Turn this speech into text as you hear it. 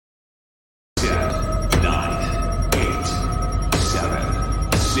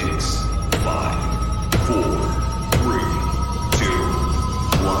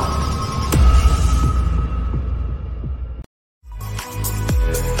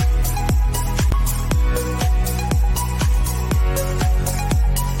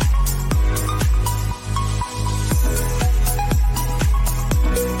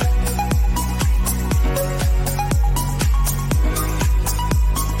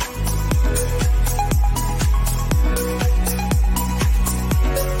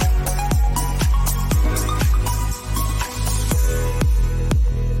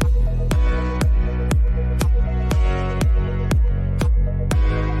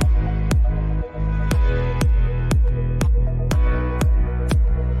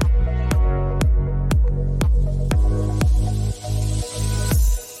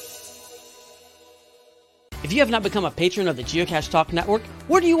you have not become a patron of the Geocache Talk Network,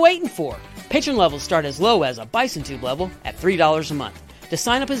 what are you waiting for? Patron levels start as low as a Bison Tube level at $3 a month. To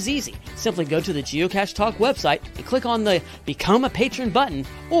sign up is easy. Simply go to the Geocache Talk website and click on the Become a Patron button,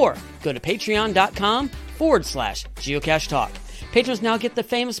 or go to patreon.com/Geocache Talk. Patrons now get the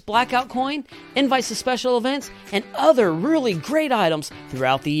famous Blackout coin, invites to special events, and other really great items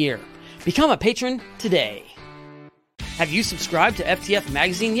throughout the year. Become a patron today. Have you subscribed to FTF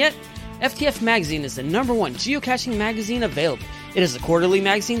Magazine yet? FTF Magazine is the #1 geocaching magazine available. It is a quarterly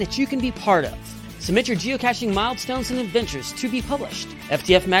magazine that you can be part of. Submit your geocaching milestones and adventures to be published.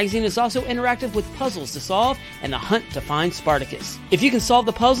 FTF Magazine is also interactive with puzzles to solve and the hunt to find Spartacus. If you can solve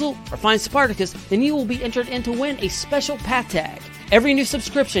the puzzle or find Spartacus, then you will be entered in to win a special pack tag. Every new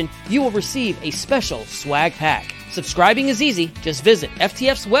subscription, you will receive a special swag pack. Subscribing is easy. Just visit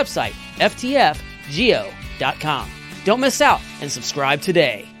FTF's website, ftfgeo.com. Don't miss out and subscribe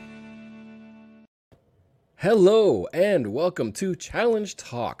today. Hello and welcome to Challenge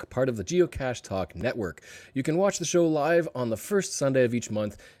Talk, part of the Geocache Talk Network. You can watch the show live on the first Sunday of each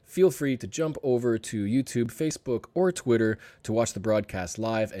month. Feel free to jump over to YouTube, Facebook, or Twitter to watch the broadcast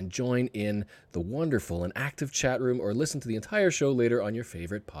live and join in the wonderful and active chat room, or listen to the entire show later on your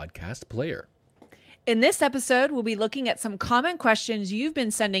favorite podcast player. In this episode, we'll be looking at some common questions you've been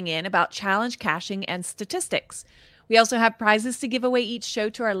sending in about challenge caching and statistics. We also have prizes to give away each show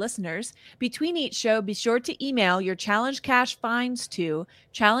to our listeners. Between each show, be sure to email your challenge cache finds to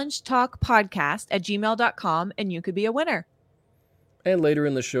challengetalkpodcast@gmail.com and you could be a winner. And later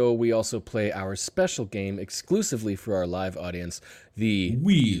in the show, we also play our special game exclusively for our live audience, the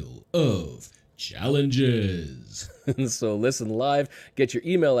Wheel of Challenges. So listen live, get your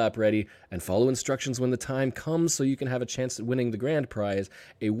email app ready, and follow instructions when the time comes so you can have a chance at winning the grand prize,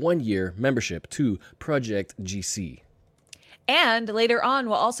 a 1-year membership to Project GC. And later on,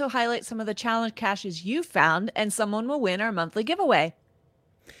 we'll also highlight some of the challenge caches you found, and someone will win our monthly giveaway.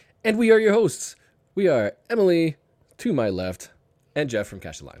 And we are your hosts. We are Emily, to my left, and Jeff from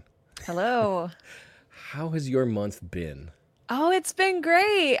Cache the Line. Hello. How has your month been? Oh, it's been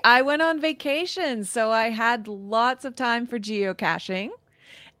great. I went on vacation, so I had lots of time for geocaching.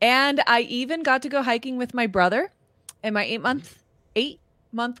 And I even got to go hiking with my brother and my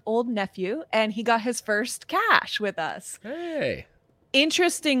 8-month-old nephew, and he got his first cache with us. Hey.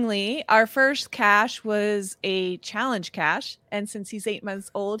 Interestingly, our first cache was a challenge cache, and since he's 8 months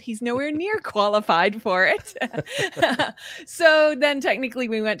old, he's nowhere near qualified for it. So then technically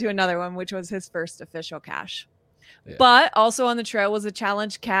we went to another one, which was his first official cache. Yeah. But also on the trail was a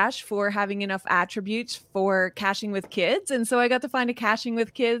challenge cache for having enough attributes for caching with kids. And so I got to find a caching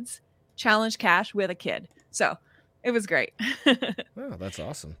with kids challenge cache with a kid. So it was great. Oh, that's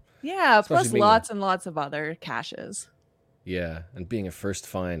awesome. Yeah. Especially plus lots and lots of other caches. Yeah. And being a first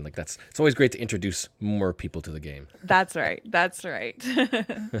find, like it's always great to introduce more people to the game. That's right. That's right.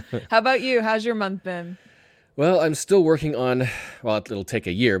 How about you? How's your month been? Well, I'm still working on, well, it'll take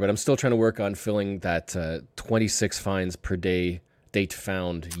a year, but I'm still trying to work on filling that 26 finds per day date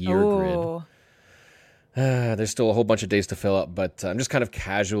found year grid. There's still a whole bunch of days to fill up, but I'm just kind of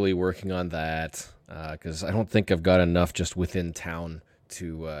casually working on that because I don't think I've got enough just within town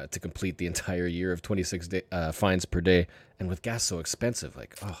to complete the entire year of 26 finds per day. And with gas so expensive,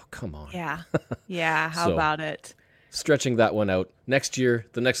 like, oh, come on. Yeah. Yeah. How about it? Stretching that one out. Next year,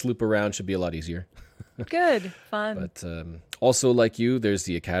 the next loop around should be a lot easier. Good. Fun. But also, like you, there's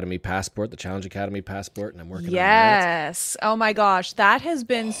the Academy Passport, the Challenge Academy Passport, and I'm working on that. Yes. Oh my gosh. That has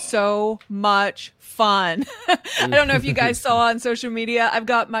been so much fun. I don't know if you guys saw on social media. I've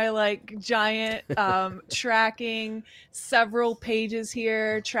got my giant tracking several pages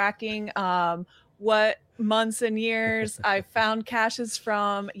here, tracking what months and years I found caches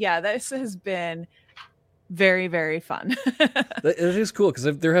from. Yeah, this has been very, very fun. It is cool because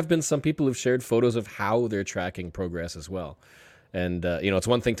there have been some people who've shared photos of how they're tracking progress as well. And, it's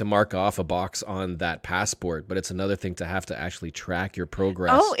one thing to mark off a box on that passport, but it's another thing to have to actually track your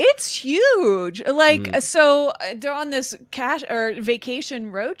progress. Oh, it's huge. So on this cache or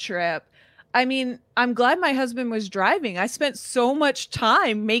vacation road trip, I mean, I'm glad my husband was driving. I spent so much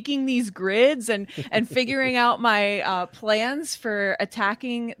time making these grids and figuring out my plans for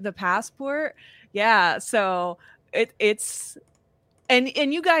attacking the passport. Yeah, so it's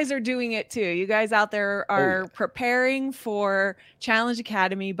and you guys are doing it too. You guys out there are preparing for Challenge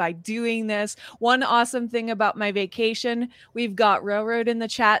Academy by doing this. One awesome thing about my vacation, we've got Railroad in the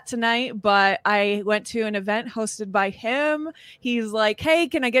chat tonight, but I went to an event hosted by him. He's like, "Hey,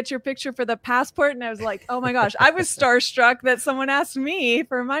 can I get your picture for the passport?" And I was like, "Oh my gosh, I was starstruck that someone asked me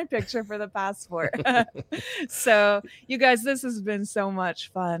for my picture for the passport." So, you guys, this has been so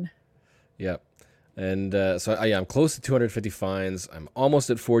much fun. Yep. And I'm close to 250 finds. I'm almost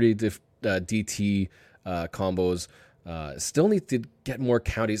at 40 DT combos. Still need to get more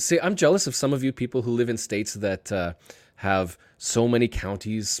counties. See, I'm jealous of some of you people who live in states that have so many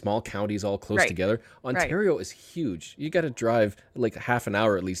counties, small counties all close together. Ontario is huge. You got to drive like half an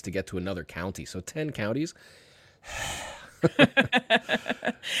hour at least to get to another county. So 10 counties.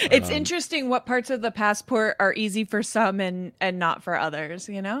 It's interesting what parts of the passport are easy for some and not for others,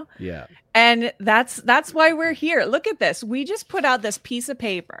 you know? Yeah. And that's why we're here. Look at this. We just put out this piece of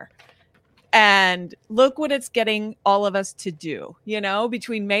paper. And look what it's getting all of us to do, you know,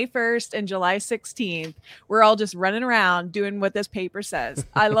 between May 1st and July 16th, we're all just running around doing what this paper says.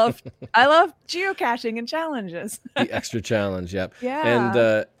 I love geocaching and challenges. The extra challenge. Yep.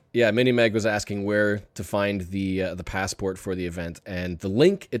 Yeah. And Mini Meg was asking where to find the passport for the event, and the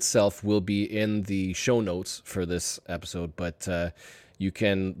link itself will be in the show notes for this episode, but you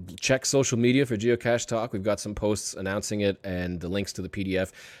can check social media for Geocache Talk. We've got some posts announcing it and the links to the PDF.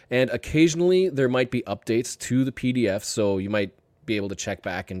 And occasionally there might be updates to the PDF, so you might be able to check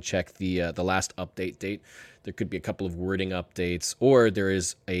back and check the last update date. There could be a couple of wording updates, or there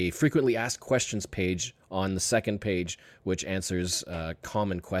is a frequently asked questions page on the second page, which answers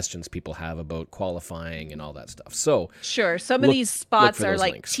common questions people have about qualifying and all that stuff. So sure, some of these spots are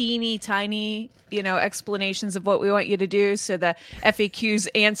like links. teeny tiny, you know, explanations of what we want you to do. So the FAQs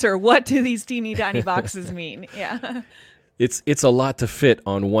answer, what do these teeny tiny boxes mean? Yeah, it's a lot to fit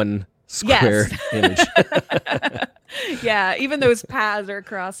on one square image. Yeah, even those paths are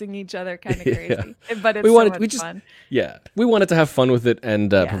crossing each other, kind of crazy. But it's much fun. Yeah, we wanted to have fun with it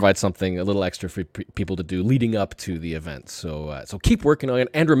and provide something a little extra for people to do leading up to the event. So keep working on it,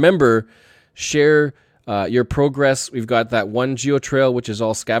 and remember, share your progress. We've got that one geo trail, which is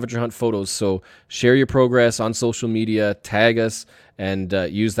all scavenger hunt photos. So share your progress on social media, tag us, and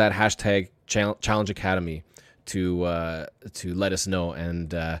use that hashtag Challenge Academy to let us know.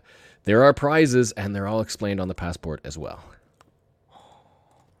 And there are prizes, and they're all explained on the passport as well.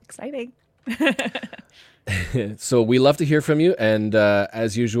 Exciting. So we love to hear from you. And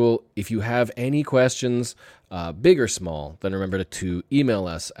as usual, if you have any questions, big or small, then remember to email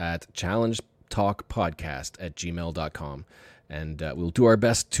us at challengetalkpodcast@gmail.com. And we'll do our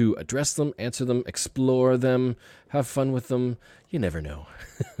best to address them, answer them, explore them, have fun with them. You never know.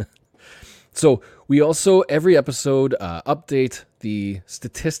 So we also, every episode, update the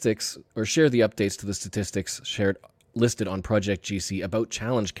statistics or share the updates to the statistics listed on Project GC about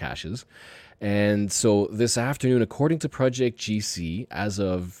challenge caches. And so this afternoon, according to Project GC, as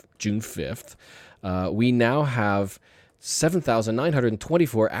of June 5th, we now have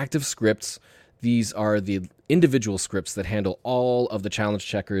 7,924 active scripts. These are the individual scripts that handle all of the challenge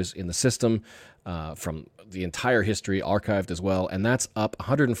checkers in the system from the entire history, archived as well. And that's up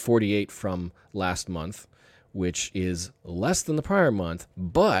 148 from last month, which is less than the prior month.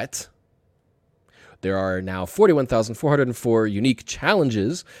 But there are now 41,404 unique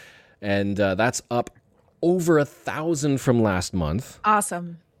challenges, and that's up over 1,000 from last month.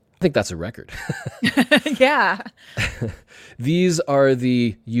 Awesome. I think that's a record. Yeah. These are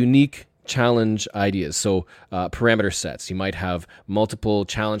the unique challenge ideas. So parameter sets. You might have multiple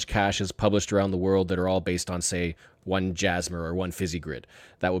challenge caches published around the world that are all based on, say, one Jasmer or one Fizzy Grid.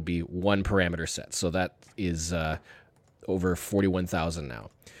 That would be one parameter set. So that is over 41,000 now.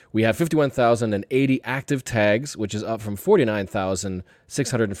 We have 51,080 active tags, which is up from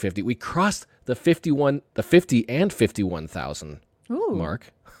 49,650. We crossed the 50 and 51,000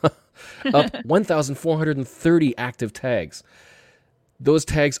 mark. Up 1,430 active tags. Those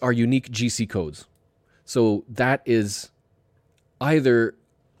tags are unique GC codes. So that is either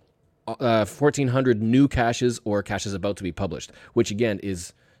 1,400 new caches or caches about to be published, which again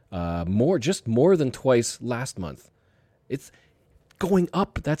is more than twice last month. It's going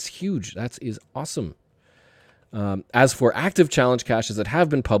up. That's huge. That is awesome. As for active challenge caches that have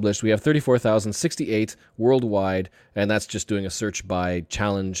been published, we have 34,068 worldwide, and that's just doing a search by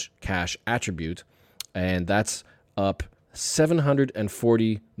challenge cache attribute, and that's up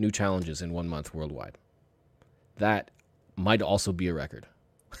 740 new challenges in 1 month worldwide. That might also be a record.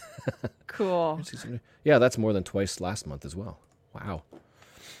 Cool. Yeah, that's more than twice last month as well. Wow.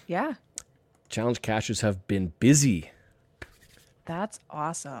 Yeah. Challenge caches have been busy. That's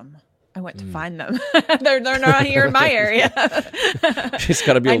awesome. I went to find them. they're not here in my area. She's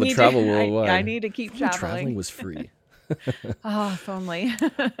got to be able to travel worldwide. I need to keep traveling. Traveling was free. Oh, if only.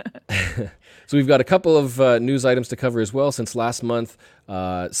 So we've got a couple of news items to cover as well since last month.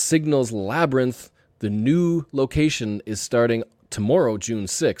 Signals Labyrinth, the new location, is starting tomorrow, June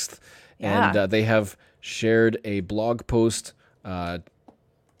 6th. Yeah. And they have shared a blog post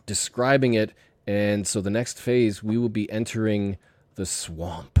describing it And so the next phase, we will be entering the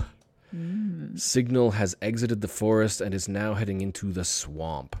swamp. Signal has exited the forest and is now heading into the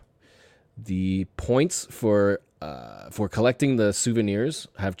swamp. The points for collecting the souvenirs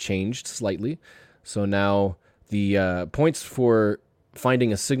have changed slightly. So now the points for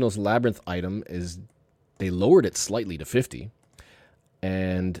finding a Signal's Labyrinth item they lowered it slightly to 50.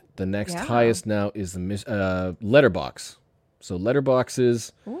 And the next highest now is the letterbox. So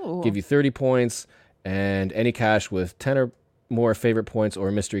letterboxes give you 30 points, and any cache with 10 or more favorite points or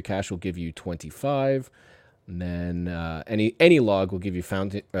mystery cache will give you 25. And then any log will give you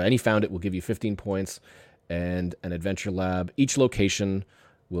any found it will give you 15 points, and an adventure lab. Each location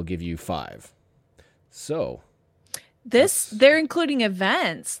will give you 5. So they're including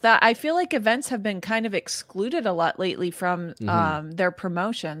events. That I feel like events have been kind of excluded a lot lately from their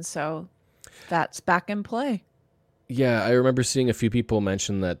promotion. So that's back in play. Yeah, I remember seeing a few people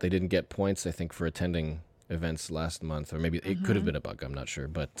mention that they didn't get points, I think, for attending events last month, or maybe it could have been a bug, I'm not sure.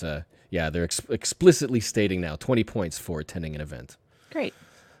 But yeah, they're explicitly stating now 20 points for attending an event. Great.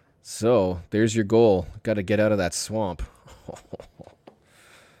 So there's your goal. Got to get out of that swamp.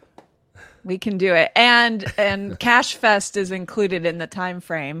 We can do it. And Cache Fest is included in the time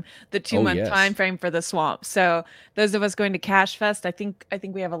frame, the 2-month time frame for the swamp. So those of us going to Cache Fest, I think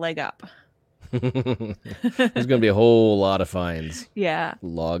we have a leg up. There's going to be a whole lot of fines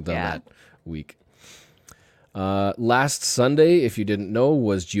logged on that week. Last Sunday, if you didn't know,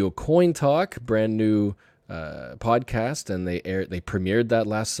 was GeoCoin Talk, brand new podcast, and they premiered that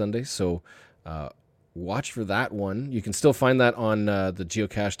last Sunday. So watch for that one. You can still find that on the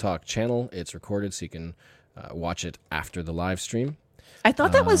Geocache Talk channel. It's recorded, so you can watch it after the live stream. I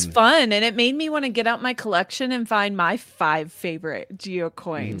thought that was fun, and it made me want to get out my collection and find my 5 favorite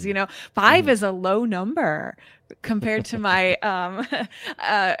geocoins. You know, 5 is a low number compared to my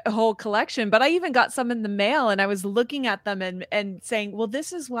whole collection. But I even got some in the mail, and I was looking at them and saying, well,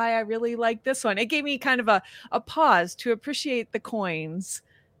 this is why I really like this one. It gave me kind of a pause to appreciate the coins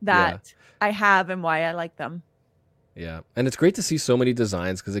that I have and why I like them. Yeah, and it's great to see so many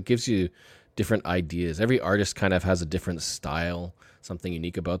designs because it gives you different ideas. Every artist kind of has a different style, something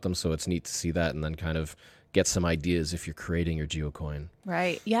unique about them, so it's neat to see that and then kind of get some ideas if you're creating your geocoin.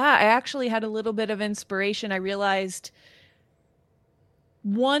 Right. Yeah, I actually had a little bit of inspiration. I realized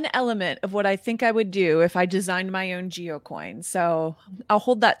one element of what I think I would do if I designed my own geocoin. So I'll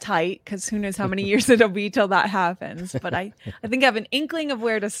hold that tight because who knows how many years it'll be till that happens. But I think I have an inkling of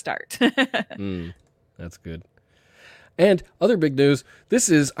where to start. That's good. And other big news, this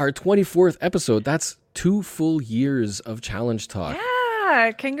is our 24th episode. That's 2 full years of Challenge Talk.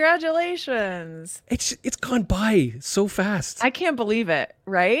 Yeah, congratulations. It's gone by so fast. I can't believe it,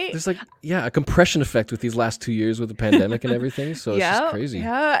 right? There's a compression effect with these last 2 years with the pandemic and everything. So it's just crazy.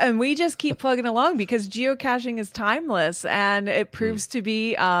 Yeah, and we just keep plugging along because geocaching is timeless and it proves to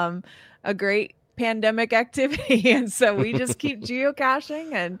be a great pandemic activity. And so we just keep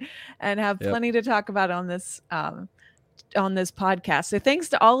geocaching and have plenty to talk about on this podcast. So thanks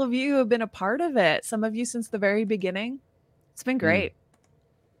to all of you who have been a part of it. Some of you since the very beginning. It's been great.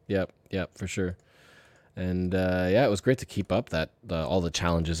 Yep, for sure. And it was great to keep up all the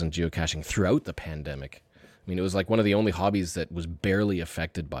challenges in geocaching throughout the pandemic. I mean, it was like one of the only hobbies that was barely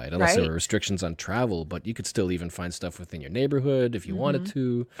affected by it, unless there were restrictions on travel, but you could still even find stuff within your neighborhood if you wanted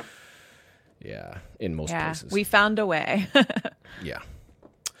to. Yeah, in most places. We found a way. Yeah.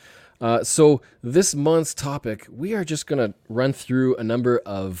 So this month's topic, we are just going to run through a number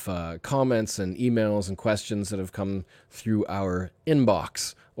of comments and emails and questions that have come through our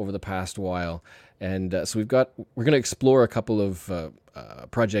inbox over the past while. And so we're going to explore a couple of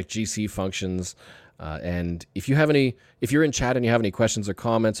Project GC functions. And if you're in chat and you have any questions or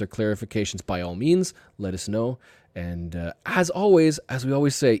comments or clarifications, by all means, let us know. And as always, as we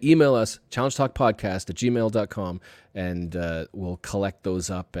always say, email us, challengetalkpodcast@gmail.com, and we'll collect those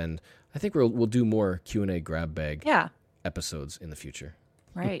up. And I think we'll do more Q&A grab bag episodes in the future.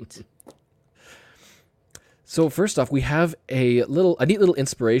 Right. So first off, we have a neat little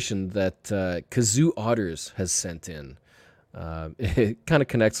inspiration that Kazoo Otters has sent in. It kind of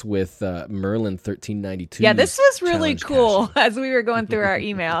connects with Merlin 1392. Yeah, this was really cool as we were going through our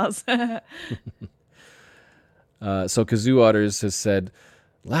emails. So Kazoo Otters has said,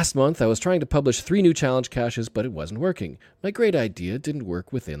 last month I was trying to publish 3 new challenge caches, but it wasn't working. My great idea didn't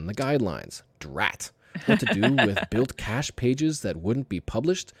work within the guidelines. Drat. What to do with built cache pages that wouldn't be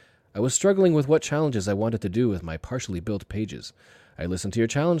published? I was struggling with what challenges I wanted to do with my partially built pages. I listened to your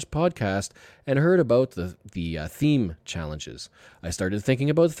challenge podcast and heard about the theme challenges. I started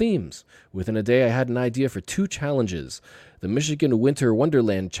thinking about themes. Within a day, I had an idea for 2 challenges. The Michigan Winter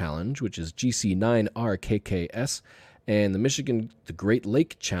Wonderland Challenge, which is GC9RKKS, and the Great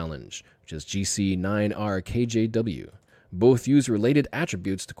Lake Challenge, which is GC9RKJW. Both use related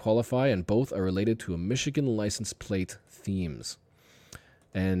attributes to qualify, and both are related to a Michigan license plate themes.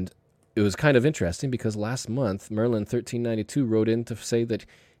 And it was kind of interesting because last month, Merlin1392 wrote in to say that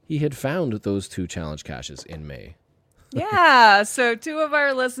he had found those 2 challenge caches in May. Yeah, so 2 of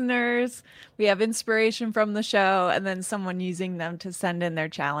our listeners, we have inspiration from the show, and then someone using them to send in their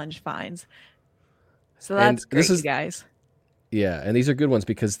challenge finds. So that's great, you guys. Yeah, and these are good ones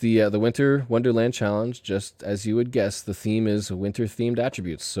because the Winter Wonderland Challenge, just as you would guess, the theme is winter-themed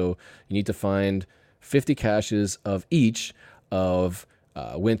attributes. So you need to find 50 caches of each of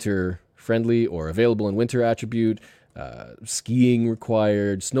winter-friendly or available in winter attribute, skiing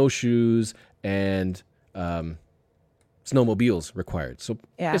required, snowshoes, and snowmobiles required. So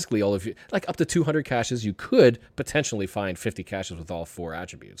basically all of you, like up to 200 caches, you could potentially find 50 caches with all 4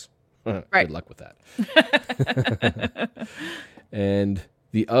 attributes. Right. Good luck with that. And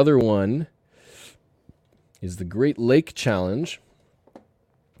the other one is the Great Lake Challenge,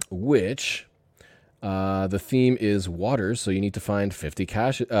 which the theme is water. So you need to find 50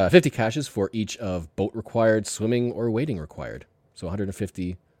 caches for each of boat required, swimming, or wading required. So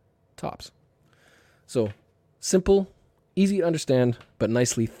 150 tops. So simple, easy to understand, but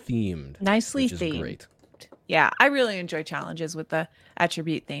nicely themed. Nicely which is themed. Great. Yeah, I really enjoy challenges with the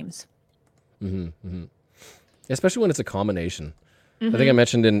attribute themes. Especially when it's a combination. I think I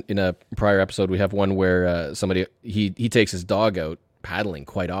mentioned in a prior episode, we have one where somebody, he takes his dog out paddling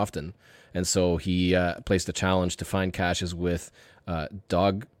quite often. And so he placed a challenge to find caches with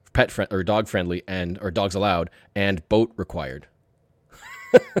dog friendly or dogs allowed and boat required.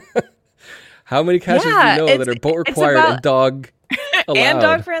 How many caches do you know that are boat required and dog allowed? And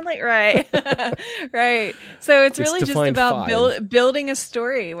dog friendly, right? Right. So it's really just about building a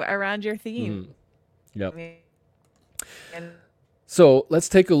story around your theme. Yep. So let's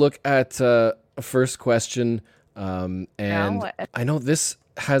take a look at a first question. And I know this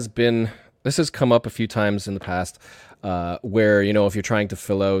has come up a few times in the past where, if you're trying to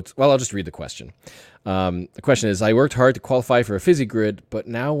fill out, well, I'll just read the question. The question is, I worked hard to qualify for a fizzy grid, but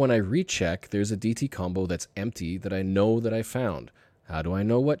now when I recheck, there's a DT combo that's empty that I know that I found. How do I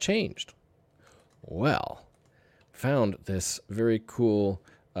know what changed? Well, found this very cool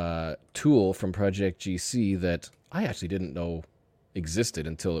tool from Project GC that I actually didn't know existed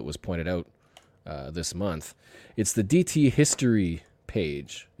until it was pointed out this month. It's the DT history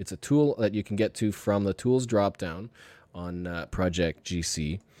page. It's a tool that you can get to from the tools dropdown on Project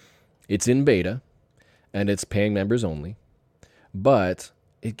GC. It's in beta, and it's paying members only, but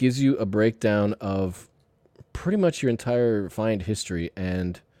it gives you a breakdown of pretty much your entire find history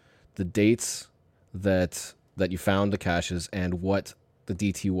and the dates that you found the caches and what the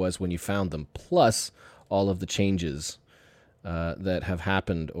DT was when you found them, plus all of the changes that have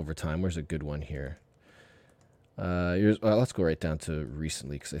happened over time. Where's a good one here? Let's go right down to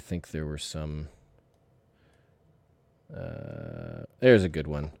recently, because I think there were some. There's a good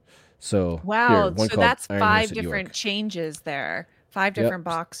one. So wow, so that's 5 different changes there. 5 different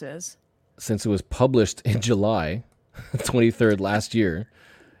boxes. Since it was published in July 23rd last year,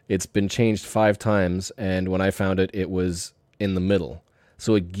 it's been changed 5 times, and when I found it, it was in the middle.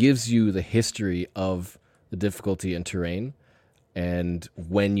 So it gives you the history of the difficulty and terrain and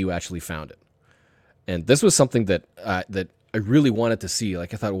when you actually found it. And this was something that I really wanted to see.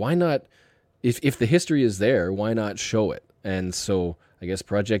 Like, I thought, why not, if the history is there, why not show it? And so I guess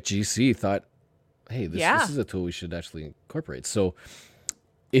Project GC thought, hey, this is a tool we should actually incorporate. So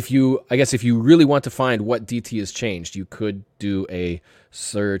if you really want to find what DT has changed, you could do a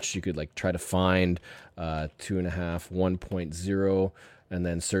search. You could try to find 2.5 1.0 and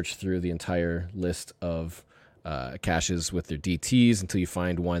then search through the entire list of caches with their DTs until you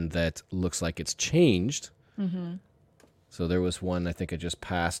find one that looks like it's changed. Mm-hmm. So there was one I think I just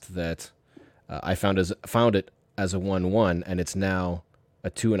passed that I found it as a 1.1, and it's now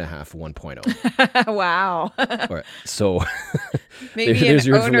a 2.5 1.0. Wow. Right, so maybe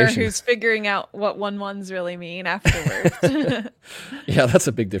an owner who's figuring out what 1.1s really mean afterwards. Yeah, that's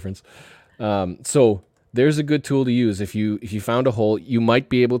a big difference. So there's a good tool to use. If you found a hole, you might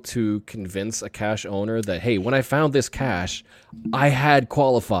be able to convince a cache owner that, hey, when I found this cache, I had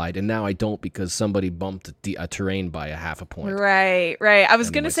qualified, and now I don't because somebody bumped a terrain by a 0.5 point. Right. I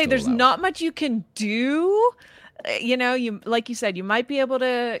was going to say there's not much you can do. You like you said, you might be able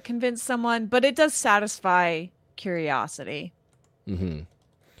to convince someone, but it does satisfy curiosity. Mm-hmm.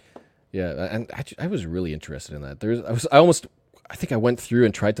 Yeah, and I was really interested in that. I think I went through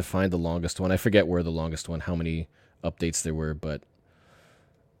and tried to find the longest one. I forget where the longest one, how many updates there were, but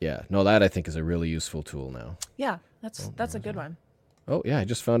yeah, no, that I think is a really useful tool now. Yeah, that's a good one. Oh yeah, I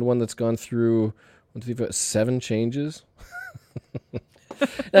just found one that's gone through 7 changes.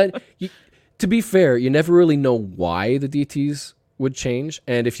 To be fair, you never really know why the DTs would change,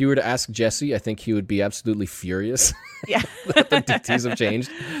 and if you were to ask Jesse, I think he would be absolutely furious. Yeah, that the DTs have changed.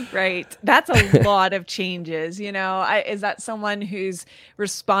 Right, that's a lot of changes. Is that someone who's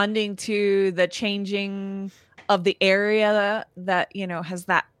responding to the changing of the area that has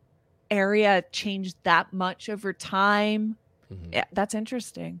that area changed that much over time? Mm-hmm. Yeah, that's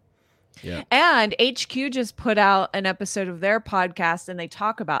interesting. Yeah. And HQ just put out an episode of their podcast and they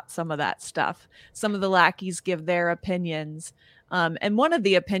talk about some of that stuff. Some of the lackeys give their opinions. And one of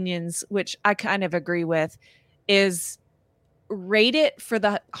the opinions, which I kind of agree with, is rate it for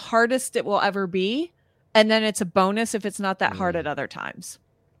the hardest it will ever be. And then it's a bonus if it's not that hard at other times.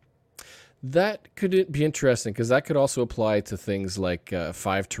 That could be interesting because that could also apply to things like 5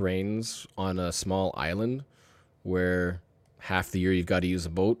 terrains on a small island where half the year you've got to use a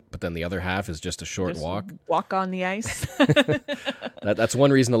boat, but then the other half is just a short walk. Walk on the ice. That's one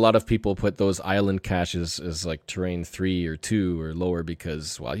reason a lot of people put those island caches as like terrain 3 or 2 or lower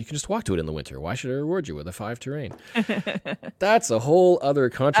because, well, you can just walk to it in the winter. Why should I reward you with a 5 terrain? That's a whole other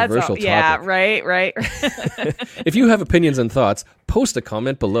controversial topic. Yeah, right. If you have opinions and thoughts, post a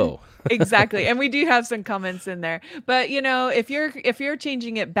comment below. Exactly. And we do have some comments in there. But if you're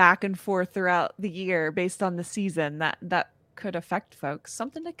changing it back and forth throughout the year based on the season, that could affect folks.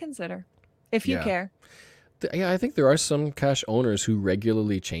 Something to consider if you care. Yeah, I think there are some cache owners who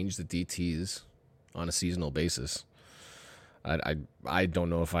regularly change the DTs on a seasonal basis. I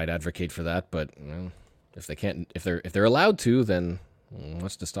don't know if I'd advocate for that, but if they can't, if they're allowed to, then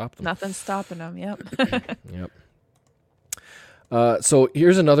what's to stop them? Nothing's stopping them. Yep. Yep. So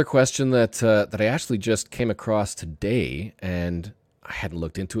here's another question that I actually just came across today, and I hadn't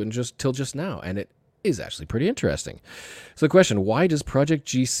looked into it till just now, and it is actually pretty interesting. So the question, why does Project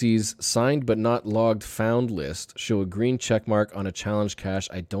GC's signed but not logged found list show a green check mark on a challenge cache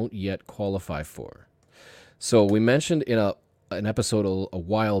I don't yet qualify for? So we mentioned in an episode a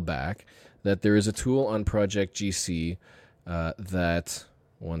while back that there is a tool on Project GC that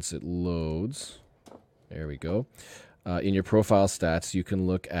once it loads, there we go, in your profile stats, you can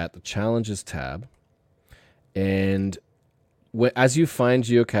look at the challenges tab, and as you find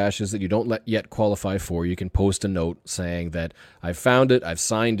geocaches that you don't yet qualify for, you can post a note saying that I've found it, I've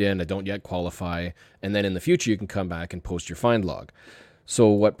signed in, I don't yet qualify, and then in the future you can come back and post your find log. So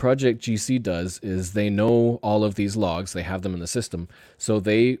what Project GC does is they know all of these logs, they have them in the system, so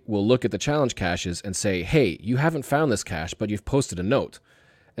they will look at the challenge caches and say, hey, you haven't found this cache, but you've posted a note.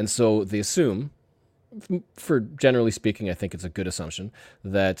 And so they assume, for generally speaking, I think it's a good assumption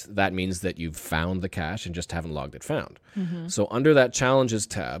that means that you've found the cache and just haven't logged it found. Mm-hmm. So under that challenges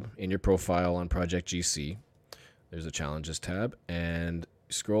tab in your profile on Project GC, there's a challenges tab, and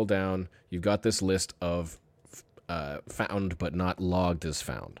scroll down, you've got this list of found but not logged as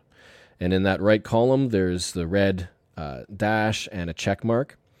found. And in that right column, there's the red dash and a check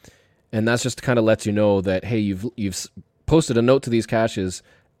mark. And that's just kind of lets you know that, hey, you've posted a note to these caches,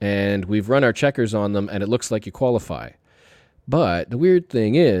 and we've run our checkers on them, and it looks like you qualify. But the weird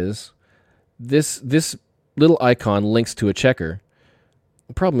thing is, this little icon links to a checker.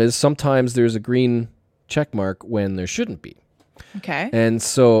 The problem is sometimes there's a green check mark when there shouldn't be. Okay. And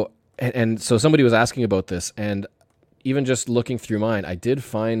so somebody was asking about this, and even just looking through mine, I did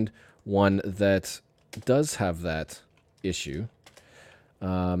find one that does have that issue.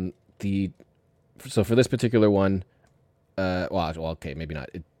 So for this particular one, okay, maybe not.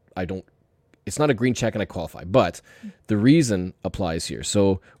 It's not a green check and I qualify, but the reason applies here.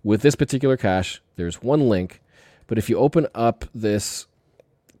 So with this particular cache, there's one link, but if you open up this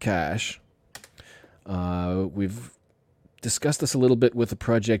cache, we've discussed this a little bit with the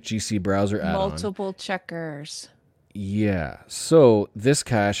Project GC browser add-on. Multiple checkers. Yeah. So this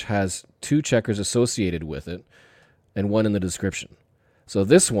cache has 2 checkers associated with it and one in the description. So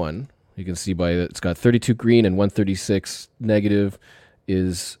this one, you can see it's got 32 green and 136 negative,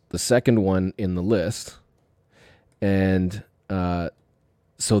 is the second one in the list. And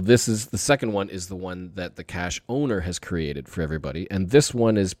so this is the second one is the one that the cache owner has created for everybody. And this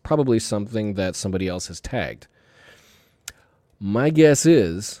one is probably something that somebody else has tagged. My guess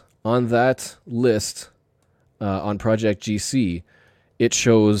is on that list on Project GC, it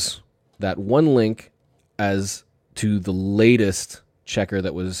shows that one link as to the latest checker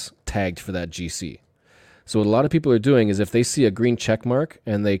that was tagged for that GC. So what a lot of people are doing is if they see a green check mark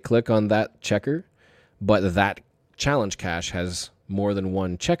and they click on that checker, but that challenge cache has more than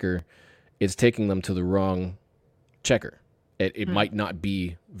one checker, it's taking them to the wrong checker. It might not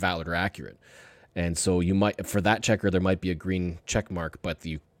be valid or accurate. And so you might, for that checker, there might be a green check mark, but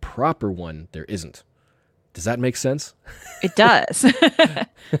the proper one, there isn't. Does that make sense? It does.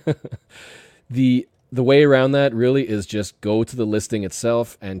 The way around that really is just go to the listing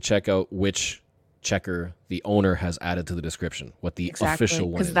itself and check out which checker the owner has added to the description, what the official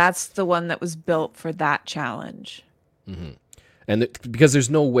one is. Because that's the one that was built for that challenge. Mm-hmm. And because there's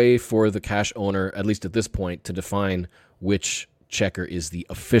no way for the cache owner, at least at this point, to define which checker is the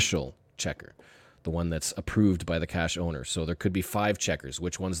official checker, the one that's approved by the cache owner. So there could be 5 checkers.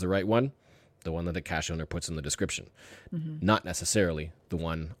 Which one's the right one? The one that the cache owner puts in the description. Mm-hmm. Not necessarily the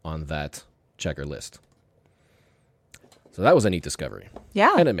one on that checker list. So that was a neat discovery.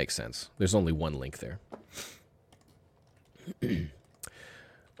 Yeah. And it makes sense. There's only one link there.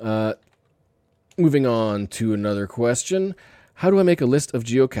 Moving on to another question. How do I make a list of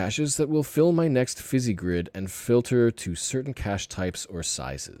geocaches that will fill my next fizzy grid and filter to certain cache types or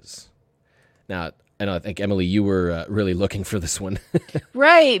sizes? Now, I think, Emily, you were really looking for this one.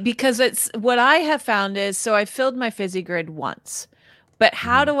 Right, because it's what I have found is, so I filled my fizzy grid once. But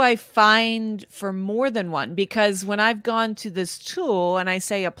how do I find for more than one? Because when I've gone to this tool and I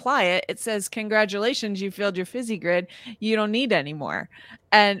say apply it, it says, congratulations, you filled your fizzy grid. You don't need any more.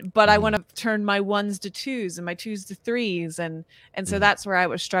 But I want to turn my 1s to 2s and my 2s to 3s. And so that's where I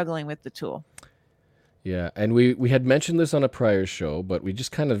was struggling with the tool. Yeah, and we had mentioned this on a prior show, but we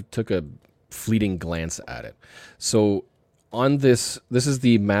just kind of took a fleeting glance at it. So on this is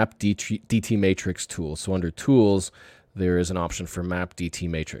the Map DT Matrix tool. So under Tools, there is an option for Map DT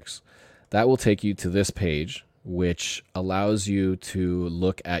Matrix. That will take you to this page, which allows you to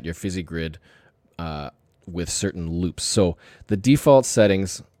look at your fizzy grid with certain loops. So the default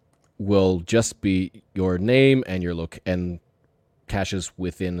settings will just be your name and your and caches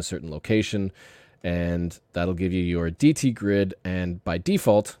within a certain location, and that'll give you your DT grid, and by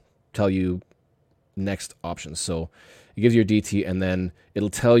default tell you next options. So it gives you your DT, and then it'll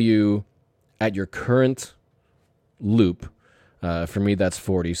tell you at your current loop, for me that's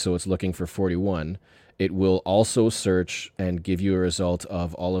 40, so it's looking for 41. It will also search and give you a result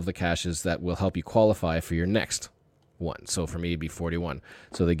of all of the caches that will help you qualify for your next one. So for me it'd be 41.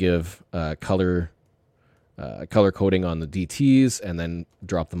 So they give color coding on the DTs and then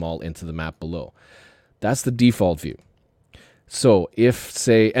drop them all into the map below. That's the default view. So if,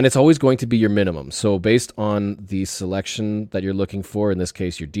 say, and it's always going to be your minimum. So based on the selection that you're looking for, in this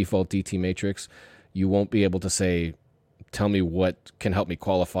case your default DT matrix, you won't be able to say, tell me what can help me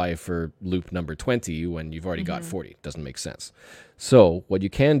qualify for loop number 20 when you've already got 40. It doesn't make sense. So what you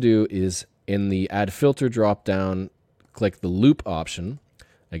can do is in the add filter drop down, click the loop option.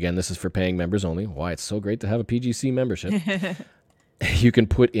 Again, this is for paying members only. Why it's so great to have a PGC membership. You can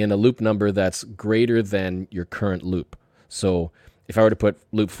put in a loop number that's greater than your current loop. So if I were to put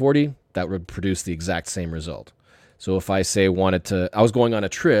loop 40, that would produce the exact same result. So if I say I was going on a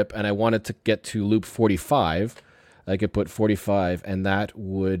trip and I wanted to get to loop 45, I could put 45, and that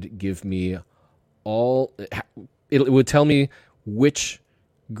would give me it would tell me which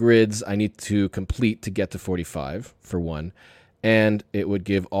grids I need to complete to get to 45, for one, and it would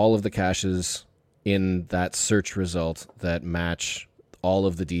give all of the caches in that search result that match all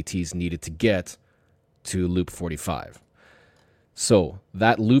of the DTs needed to get to loop 45. So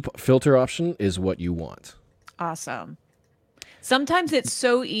that loop filter option is what you want. Awesome. Sometimes it's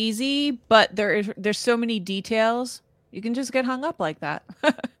so easy, but there's so many details. You can just get hung up like that.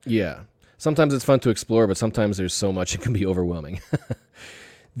 Yeah. Sometimes it's fun to explore, but sometimes there's so much it can be overwhelming.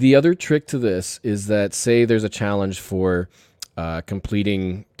 The other trick to this is that, say there's a challenge for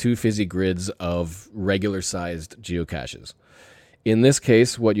completing 2 fizzy grids of regular-sized geocaches. In this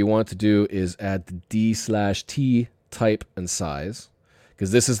case, what you want to do is add the D/T type and size,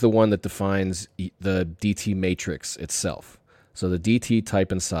 because this is the one that defines the DT matrix itself. So the DT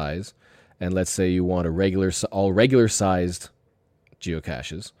type and size, and let's say you want all regular sized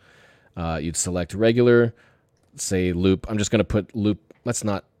geocaches. You'd select regular, say loop. I'm just going to put loop. Let's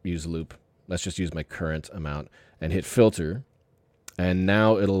not use loop. Let's just use my current amount and hit filter. And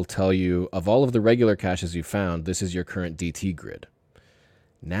now it'll tell you, of all of the regular caches you found, this is your current DT grid.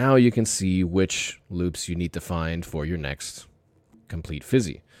 Now you can see which loops you need to find for your next complete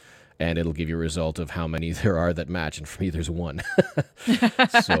fizzy. And it'll give you a result of how many there are that match. And for me, there's 1.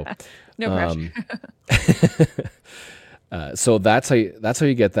 So, no pressure. So that's how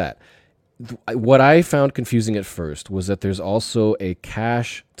you get that. What I found confusing at first was that there's also a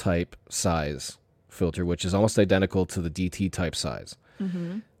cache type size filter, which is almost identical to the DT type size.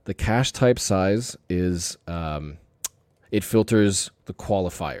 Mm-hmm. The cache type size is, it filters the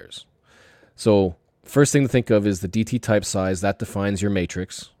qualifiers. So first thing to think of is the DT type size. That defines your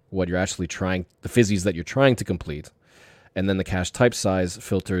matrix, what you're actually trying, the fizzies that you're trying to complete. And then the cache type size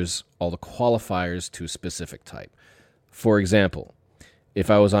filters all the qualifiers to a specific type. For example, if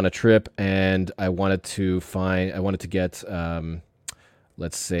I was on a trip and I wanted to get,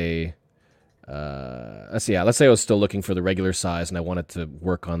 let's say I was still looking for the regular size and I wanted to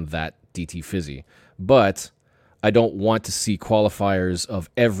work on that DT fizzy, but I don't want to see qualifiers of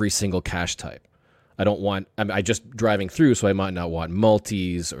every single cache type. I just driving through, so I might not want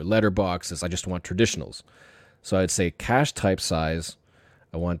multis or letterboxes. I just want traditionals. So I'd say cache type size.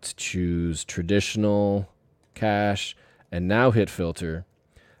 I want to choose traditional cache and now hit filter.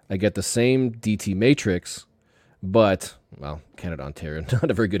 I get the same DT matrix, but, well, Canada, Ontario,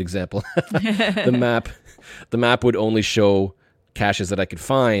 not a very good example. The map would only show caches that I could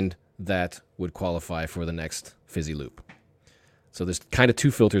find that would qualify for the next fizzy loop. So there's kind of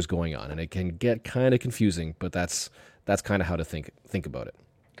two filters going on, and it can get kind of confusing, but that's kind of how to think about it.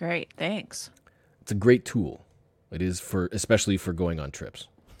 Great, thanks. It's a great tool. It is especially for going on trips.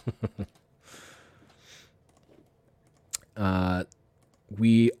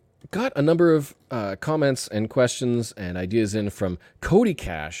 We got a number of comments and questions and ideas in from Cody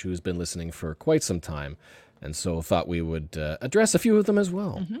Cash, who's been listening for quite some time, and so thought we would address a few of them as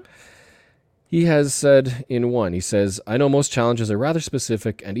well. Mm-hmm. He has said he says, I know most challenges are rather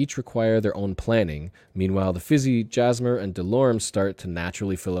specific and each require their own planning. Meanwhile, the Fizzy, Jasmer, and Delorme start to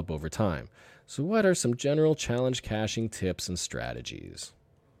naturally fill up over time. So what are some general challenge caching tips and strategies?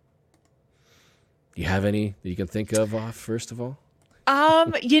 Do you have any that you can think of first of all? I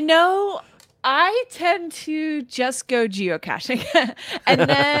tend to just go geocaching and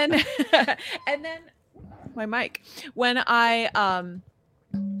then my mic. When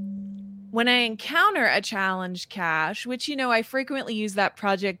I encounter a challenge cache, which, I frequently use that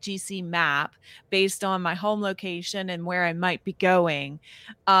Project GC map based on my home location and where I might be going.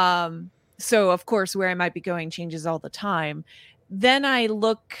 So of course, where I might be going changes all the time. Then I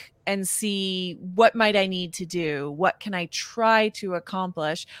look and see what might I need to do? What can I try to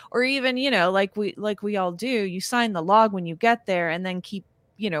accomplish? Or even, like we all do, you sign the log when you get there and then keep,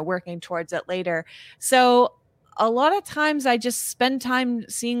 working towards it later. So a lot of times I just spend time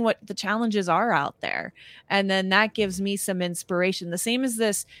seeing what the challenges are out there. And then that gives me some inspiration. The same as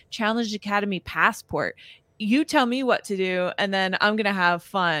this Challenge Academy passport. You tell me what to do, and then I'm going to have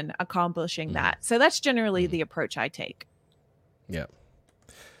fun accomplishing that. So that's generally the approach I take. Yeah.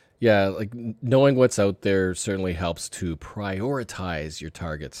 Yeah, like knowing what's out there certainly helps to prioritize your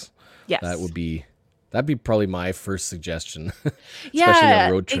targets. Yes. That'd be probably my first suggestion, yeah, especially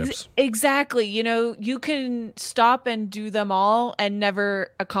on road trips. Exactly. You can stop and do them all and never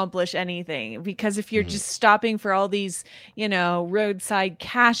accomplish anything, because if you're just stopping for all these, roadside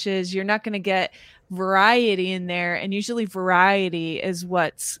caches, you're not going to get variety in there. And usually variety is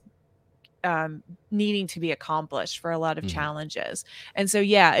what's needing to be accomplished for a lot of challenges. And so,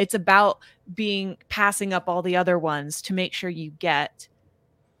 yeah, it's about passing up all the other ones to make sure you get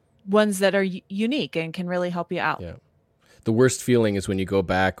ones that are unique and can really help you out. Yeah. The worst feeling is when you go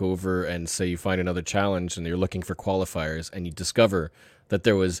back over and say you find another challenge and you're looking for qualifiers and you discover that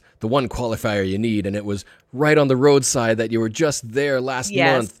there was the one qualifier you need and it was right on the roadside that you were just there last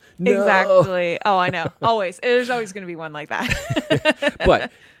month. No. Exactly. Oh, I know. Always. There's always going to be one like that.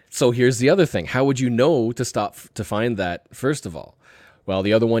 But so here's the other thing. How would you know to stop to find that, first of all? Well,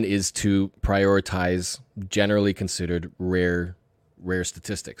 the other one is to prioritize generally considered rare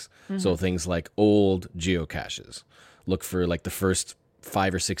statistics. So things like old geocaches. Look for like the first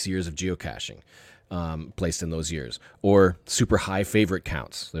 5 or 6 years of geocaching placed in those years. Or super high favorite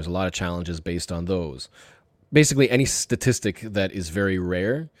counts. There's a lot of challenges based on those. Basically, any statistic that is very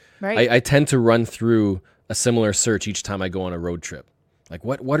rare. Right. I tend to run through a similar search each time I go on a road trip. Like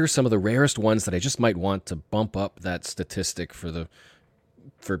what are some of the rarest ones that I just might want to bump up that statistic for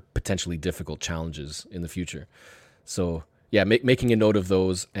potentially difficult challenges in the future. So yeah, making a note of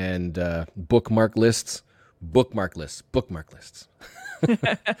those and bookmark lists. If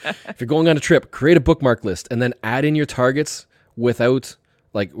you're going on a trip, create a bookmark list and then add in your targets without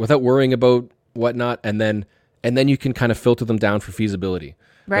worrying about whatnot, and then you can kind of filter them down for feasibility.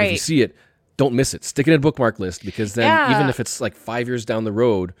 Right. But if you see it, don't miss it. Stick it in a bookmark list, because then even if it's like 5 years down the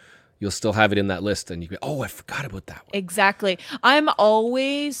road, you'll still have it in that list and you go, oh, I forgot about that one. Exactly. I'm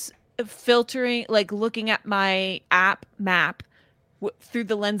always filtering, like looking at my app map through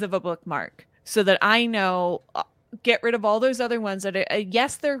the lens of a bookmark, so that I know get rid of all those other ones that are,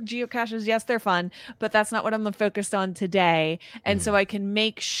 yes, they're geocaches, yes, they're fun, but that's not what I'm focused on today. And so I can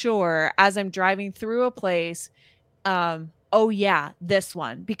make sure as I'm driving through a place, oh yeah, this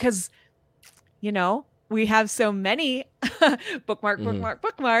one, because we have so many bookmark,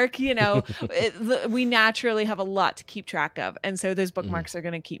 we naturally have a lot to keep track of. And so those bookmarks are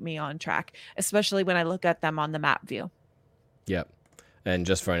going to keep me on track, especially when I look at them on the map view. Yep. And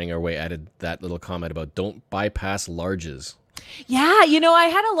Just Finding Our Way added that little comment about don't bypass larges. Yeah, I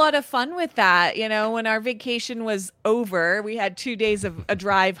had a lot of fun with that. When our vacation was over, we had 2 days of a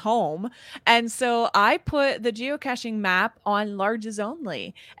drive home. And so I put the geocaching map on larges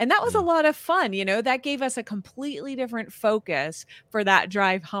only. And that was a lot of fun. That gave us a completely different focus for that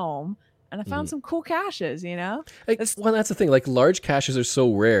drive home. And I found some cool caches, Well, that's the thing. Like, large caches are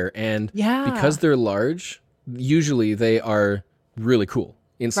so rare. And because they're large, usually they are really cool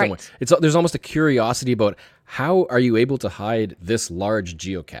in some way. There's almost a curiosity about how are you able to hide this large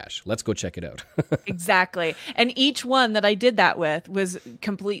geocache? Let's go check it out. Exactly. And each one that I did that with was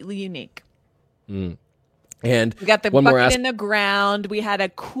completely unique. And we got the bucket in the ground. We had a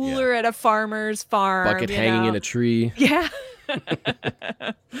cooler at a farmer's farm. Bucket hanging in a tree. Yeah.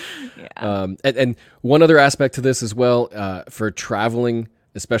 And one other aspect to this as well, for traveling,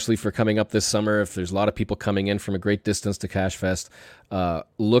 especially for coming up this summer, if there's a lot of people coming in from a great distance to Cache Fest,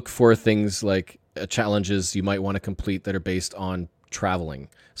 look for things like challenges you might want to complete that are based on traveling.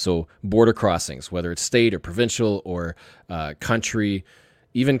 So border crossings, whether it's state or provincial or country,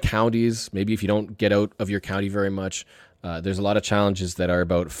 even counties. Maybe if you don't get out of your county very much, there's a lot of challenges that are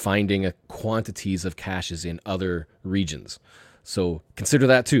about finding quantities of caches in other regions. So consider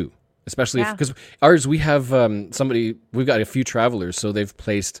that too. Especially because ours, we have we've got a few travelers, so they've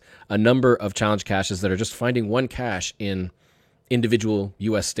placed a number of challenge caches that are just finding one cache in individual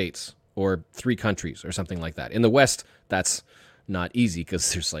U.S. states or 3 countries or something like that. In the West, that's not easy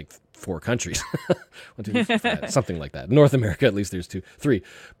because there's like 4 countries, 1, 2, 3, 4, 5, something like that. North America, at least there's 3.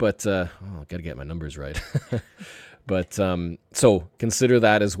 But I got to get my numbers right. But so consider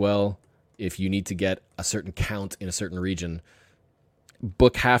that as well. If you need to get a certain count in a certain region,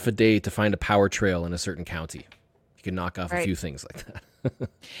 book half a day to find a power trail in a certain county. You can knock off a few things like that.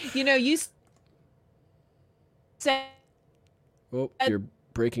 You said... Oh, you're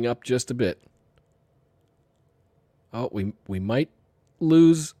breaking up just a bit. Oh, we might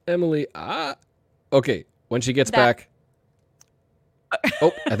lose Emily. Okay, when she gets back...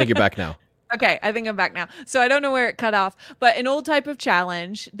 Oh, I think you're back now. Okay, I think I'm back now. So I don't know where it cut off, but an old type of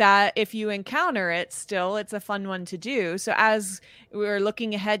challenge that if you encounter it still, it's a fun one to do. So as we're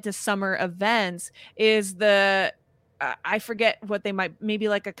looking ahead to summer events is I forget what they might, maybe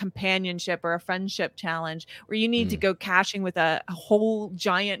like a companionship or a friendship challenge where you need to go caching with a whole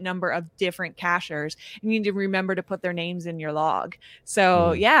giant number of different cachers. You need to remember to put their names in your log.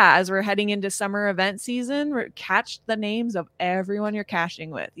 So as we're heading into summer event season, catch the names of everyone you're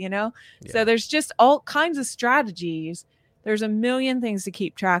caching with, So there's just all kinds of strategies. There's a million things to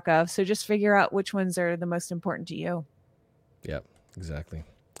keep track of. So just figure out which ones are the most important to you. Yeah, exactly.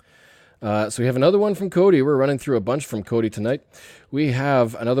 So we have another one from Cody. We're running through a bunch from Cody tonight. We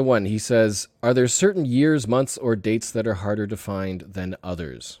have another one. He says, are there certain years, months, or dates that are harder to find than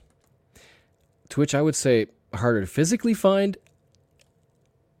others? To which I would say harder to physically find?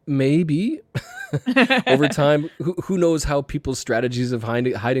 Maybe. Over time. Who knows how people's strategies of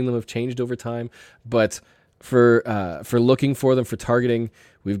hiding them have changed over time. But for looking for them, for targeting,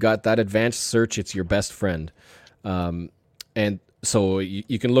 we've got that advanced search. It's your best friend. And so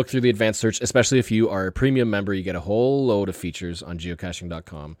you can look through the advanced search, especially if you are a premium member. You get a whole load of features on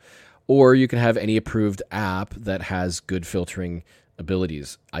geocaching.com. Or you can have any approved app that has good filtering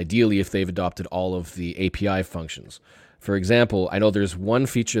abilities, ideally if they've adopted all of the API functions. For example, I know there's one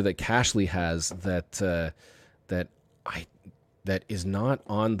feature that Cachly has that is not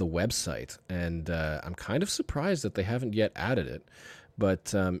on the website, and I'm kind of surprised that they haven't yet added it.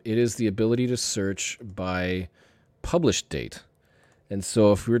 But it is the ability to search by published date. And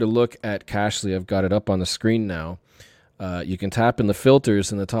so if we were to look at Cachly, I've got it up on the screen now. You can tap in the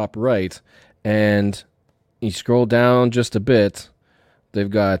filters in the top right, and you scroll down just a bit. They've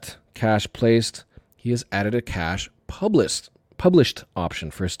got cache placed. He has added a cache published option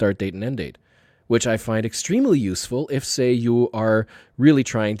for a start date and end date, which I find extremely useful if, say, you are really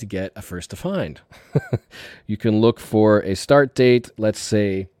trying to get a first to find. You can look for a start date. Let's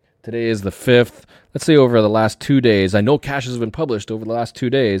say today is the 5th. Let's say over the last 2 days. I know caches have been published over the last 2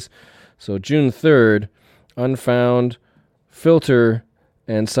 days. So June 3rd, unfound, filter,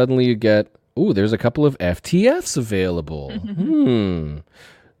 and suddenly you get, there's a couple of FTFs available.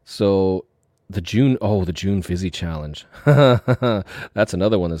 So the June Fizzy Challenge. That's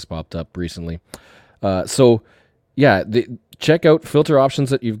another one that's popped up recently. So yeah, check out filter options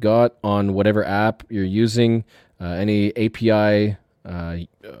that you've got on whatever app you're using. Any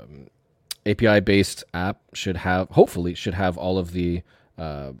API-based app hopefully should have all of the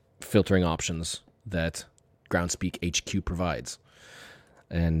filtering options that Groundspeak HQ provides.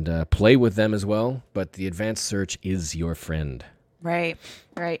 And play with them as well, but the advanced search is your friend. Right.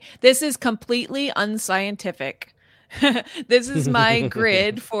 This is completely unscientific. This is my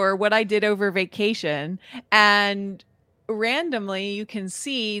grid for what I did over vacation. And randomly, you can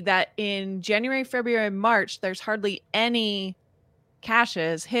see that in January, February, and March, there's hardly any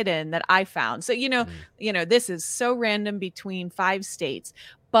caches hidden that I found. So, this is so random between 5 states.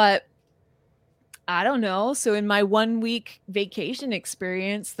 But I don't know. So in my 1-week vacation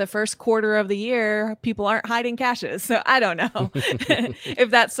experience, the first quarter of the year, people aren't hiding caches. So I don't know if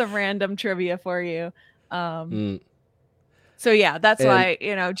that's some random trivia for you. So yeah, that's why,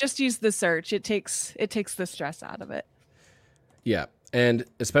 just use the search. It takes the stress out of it. Yeah. And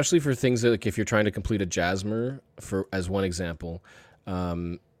especially for things like if you're trying to complete a Jasmer, as one example,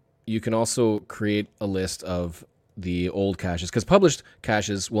 you can also create a list of the old caches, because published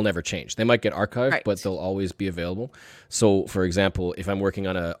caches will never change. They might get archived, right, but they'll always be available. So, for example, if I'm working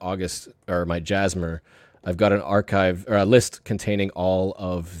on my Jasmer, I've got an archive or a list containing all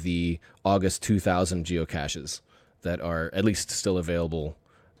of the August 2000 geocaches that are at least still available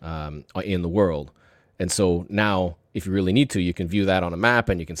in the world. And so now, if you really need to, you can view that on a map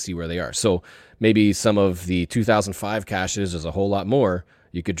and you can see where they are. So maybe some of the 2005 caches, there's a whole lot more.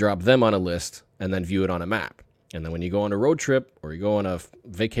 You could drop them on a list and then view it on a map. And then when you go on a road trip or you go on a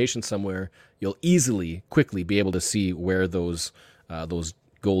vacation somewhere, you'll quickly be able to see where those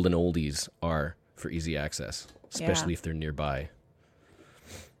golden oldies are for easy access, especially if they're nearby.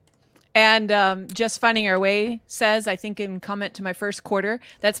 And Just Finding Our Way says, I think in comment to my first quarter,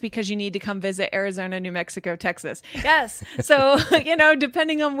 that's because you need to come visit Arizona, New Mexico, Texas. Yes. So,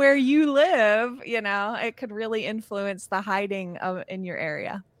 depending on where you live, it could really influence the hiding in your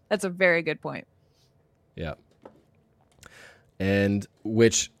area. That's a very good point. Yeah. And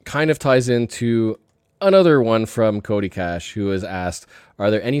which kind of ties into another one from Cody Cash, who has asked,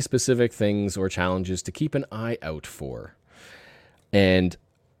 are there any specific things or challenges to keep an eye out for? And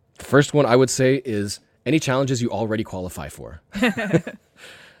the first one I would say is any challenges you already qualify for.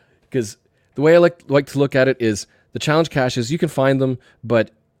 Because the way I like to look at it is the challenge caches, you can find them, but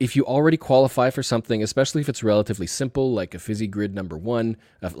if you already qualify for something, especially if it's relatively simple, like a Fizzy Grid number 1,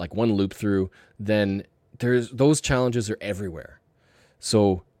 like one loop through, then those challenges are everywhere.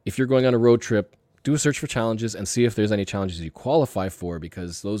 So if you're going on a road trip, do a search for challenges and see if there's any challenges you qualify for,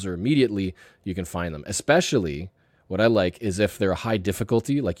 because those are immediately, you can find them. Especially what I like is if they're a high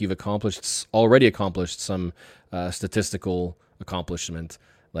difficulty, like you've already accomplished some statistical accomplishment.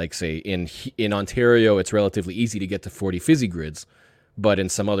 Like say in Ontario, it's relatively easy to get to 40 Fizzy Grids, but in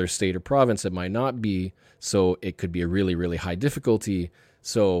some other state or province, it might not be. So it could be a really, really high difficulty.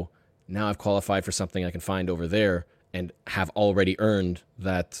 So now I've qualified for something I can find over there and have already earned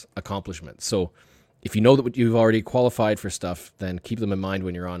that accomplishment. So if you know that you've already qualified for stuff, then keep them in mind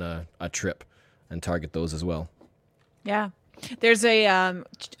when you're on a trip and target those as well. Yeah. There's a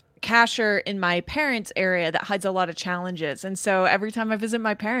cacher in my parents' area that hides a lot of challenges. And so every time I visit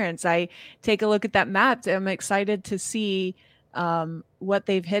my parents, I take a look at that map. I'm excited to see what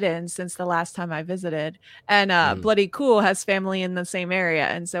they've hidden since the last time I visited. And Bloody Cool has family in the same area,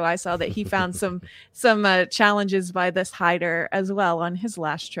 and so I saw that he found some challenges by this hider as well on his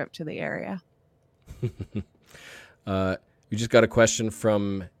last trip to the area. We just got a question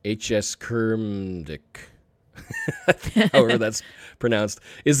from HS Kermdick. However that's pronounced.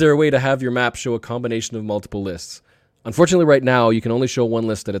 Is there a way to have your map show a combination of multiple lists? Unfortunately, right now you can only show one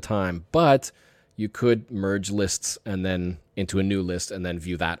list at a time, but you could merge lists and then into a new list and then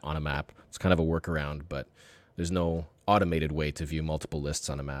view that on a map. It's kind of a workaround, but there's no automated way to view multiple lists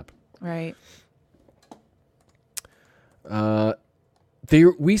on a map. Right.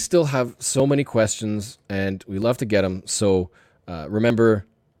 We still have so many questions, and we love to get them. So remember,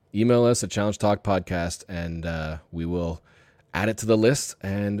 email us at Challenge Talk Podcast, and we will add it to the list.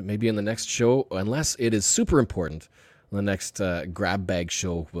 And maybe in the next show, unless it is super important, the next grab bag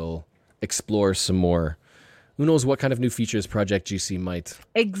show will explore some more. Who knows what kind of new features Project GC might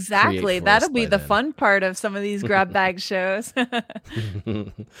exactly. That'll be the fun part of some of these grab bag shows.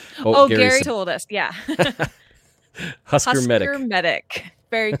 Gary told us. Yeah. Husker Medic.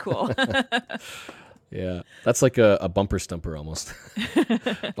 Very cool. Yeah, that's like a bumper stumper almost.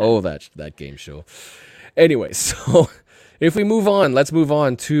 Oh, that game show. Anyway, so if we move on, let's move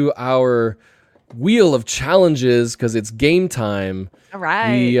on to our Wheel of Challenges because it's game time. All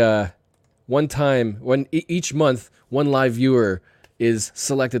right. Each month, one live viewer is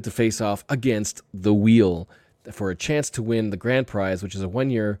selected to face off against the wheel for a chance to win the grand prize, which is a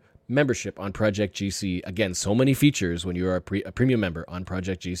 1-year membership on Project GC. Again, so many features when you are a premium member on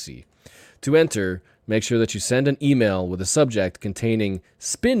Project GC. To enter, make sure that you send an email with a subject containing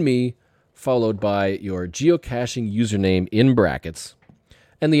 "Spin Me," followed by your geocaching username in brackets,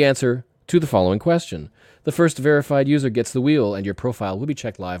 and the answer to the following question. The first verified user gets the wheel, and your profile will be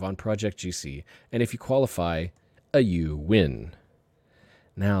checked live on Project GC. And if you qualify, you win.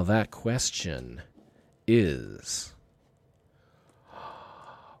 Now that question is,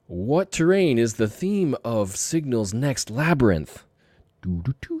 what terrain is the theme of Signal's next labyrinth?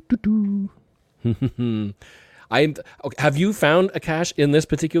 Have you found a cache in this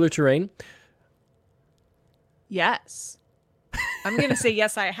particular terrain? Yes. I'm going to say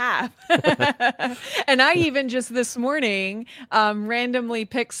yes, I have. And I even just this morning randomly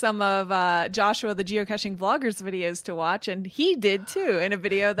picked some of Joshua, the geocaching vloggers videos to watch. And he did too in a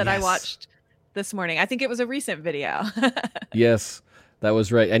video that I watched this morning. I think it was a recent video. Yes, that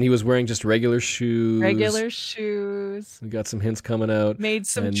was right. And he was wearing just regular shoes. We got some hints coming out. Made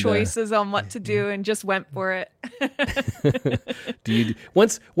some choices on what to do and just went for it.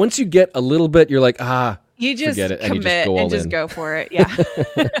 Once you get a little bit, you're like, you just forget it, commit and just go for it. Yeah.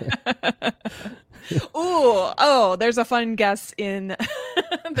 Oh, there's a fun guess in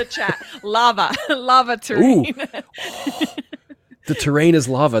the chat. Lava terrain. The terrain is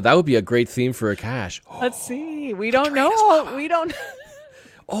lava. That would be a great theme for a cache. Let's see. We don't know. We don't.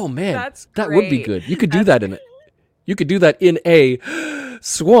 Oh man, That's that great. would be good. You could do that in it. You could do that in a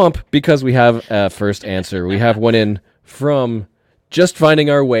swamp because we have a first answer. We have one in from Just Finding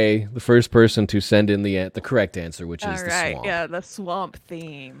Our Way, the first person to send in the correct answer, which is the swamp. Yeah, the swamp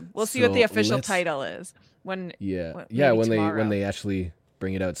theme. We'll see what the official title is when they actually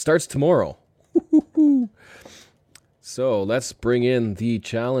bring it out. It starts tomorrow. So let's bring in the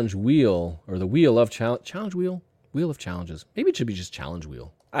challenge wheel, or the wheel of challenge wheel of challenges. Maybe it should be just challenge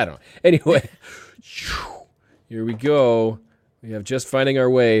wheel. I don't know. Anyway, here we go. We have Just Finding Our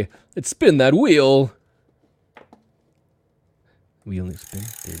Way. Let's spin that wheel. Wheel and spin.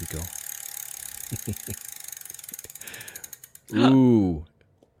 There we go. Ooh.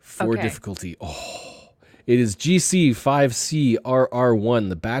 4 difficulty. Oh. It is GC5CRR1,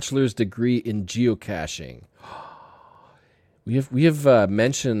 the bachelor's degree in geocaching. We have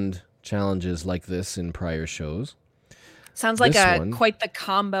mentioned challenges like this in prior shows. Sounds like quite the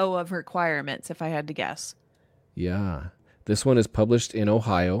combo of requirements, if I had to guess. Yeah. This one is published in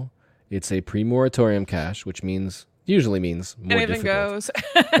Ohio. It's a pre-moratorium cache, which usually means more Anything difficult.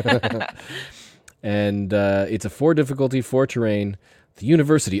 goes. And it's a 4 difficulty, 4 terrain, the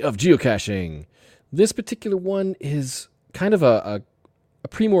University of Geocaching. This particular one is kind of a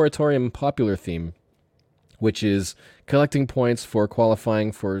pre-moratorium popular theme, which is collecting points for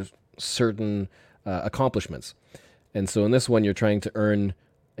qualifying for certain accomplishments. And so in this one, you're trying to earn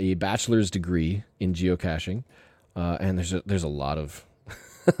a bachelor's degree in geocaching, and there's a lot of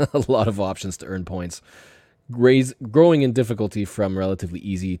a lot of options to earn points, growing in difficulty from relatively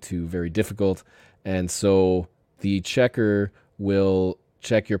easy to very difficult. And so the checker will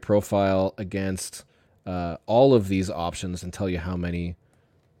check your profile against all of these options and tell you how many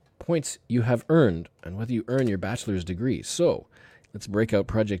points you have earned and whether you earn your bachelor's degree. So let's break out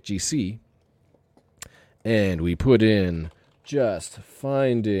Project GC, and we put in Just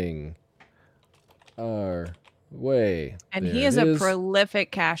Finding Our Way. And he is a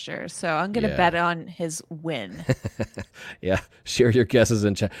prolific cacher, so I'm going to bet on his win. Yeah, share your guesses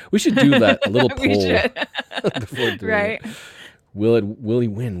in chat. We should do that, a little poll before doing right. it. Will he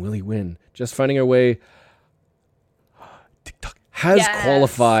win? Will he win? Just Finding Our Way TikTok has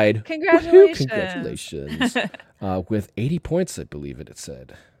qualified. Congratulations. Congratulations. With 80 points, I believe it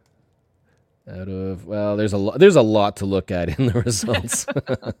said. There's a lot to look at in the results.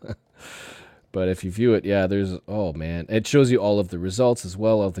 But if you view it, it shows you all of the results as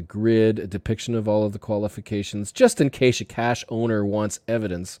well of the grid, a depiction of all of the qualifications, just in case a cache owner wants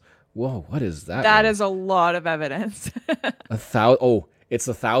evidence. Whoa, what is that? That is a lot of evidence. It's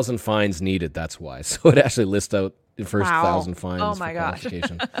 1,000 fines needed. That's why. So it actually lists out the first 1,000 fines. Oh my gosh.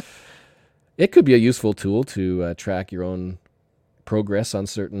 Qualification. It could be a useful tool to track your own progress on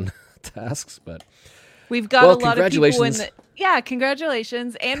certain tasks, but we've got a lot of people in the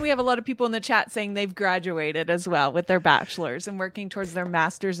congratulations. And we have a lot of people in the chat saying they've graduated as well with their bachelor's and working towards their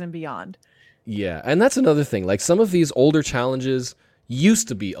master's and beyond. Yeah, and that's another thing. Like some of these older challenges used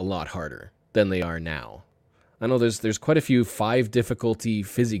to be a lot harder than they are now. I know there's quite a few 5 difficulty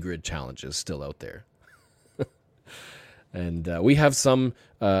FYSIGRID challenges still out there. And we have some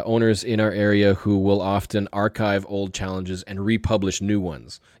owners in our area who will often archive old challenges and republish new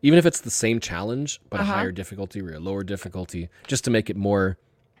ones, even if it's the same challenge, but a higher difficulty or a lower difficulty, just to make it more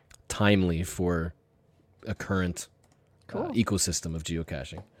timely for a current ecosystem of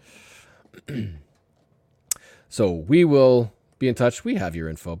geocaching. So we will be in touch. We have your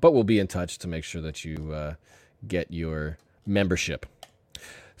info, but we'll be in touch to make sure that you get your membership.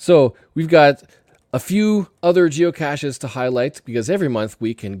 So we've got a few other geocaches to highlight, because every month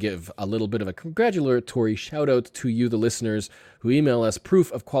we can give a little bit of a congratulatory shout out to you, the listeners, who email us proof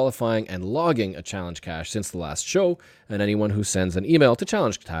of qualifying and logging a challenge cache since the last show, and anyone who sends an email to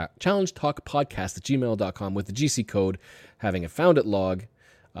challengetalkpodcast@gmail.com with the GC code having a found it log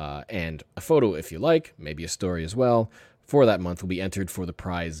and a photo if you like, maybe a story as well, for that month will be entered for the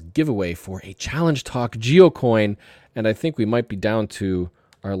prize giveaway for a Challenge Talk GeoCoin. And I think we might be down to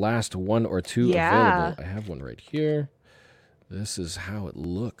our last 1 or 2 available. I have one right here. This is how it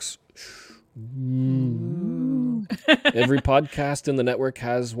looks. Every podcast in the network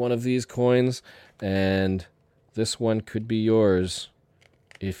has one of these coins, and this one could be yours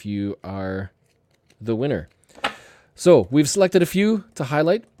if you are the winner. So we've selected a few to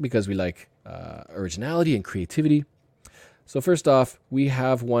highlight because we like originality and creativity. So first off, we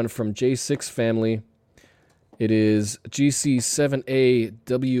have one from J6 Family. It is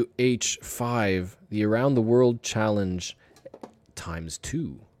GC7AWH5, the Around the World Challenge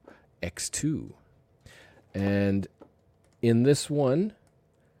 ×2, X2. And in this one,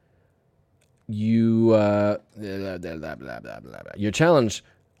 your challenge,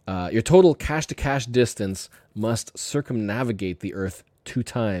 your total cache-to-cache distance must circumnavigate the Earth 2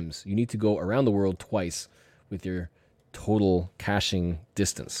 times. You need to go around the world twice with your total caching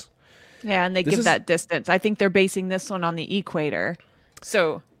distance. Yeah, and they give that distance. I think they're basing this one on the equator.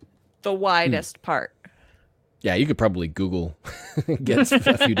 So the widest part. Yeah, you could probably Google, get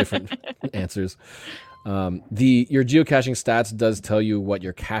a few different answers. Your geocaching stats does tell you what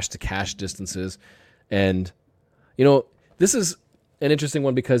your cache-to-cache distance is. And, this is an interesting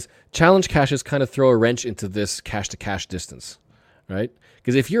one because challenge caches kind of throw a wrench into this cache-to-cache distance, right?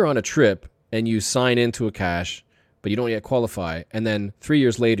 Because if you're on a trip and you sign into a cache, but you don't yet qualify, and then 3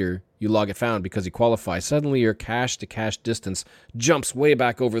 years later, you log it found because you qualify, suddenly your cache-to-cache distance jumps way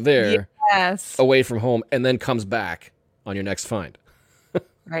back over there, away from home, and then comes back on your next find.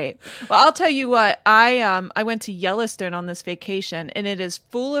 Right. Well, I'll tell you what, I went to Yellowstone on this vacation, and it is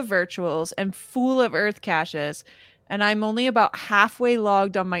full of virtuals and full of Earth caches. And I'm only about halfway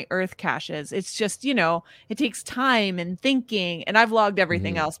logged on my Earth caches. It's just, it takes time and thinking. And I've logged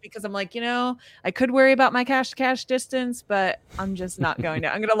everything else because I'm like, I could worry about my cache-to-cache distance, but I'm just not going to.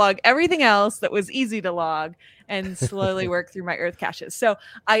 I'm going to log everything else that was easy to log and slowly work through my Earth caches. So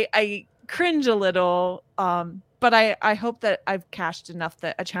I cringe a little, but I hope that I've cached enough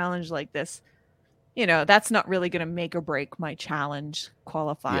that a challenge like this, that's not really going to make or break my challenge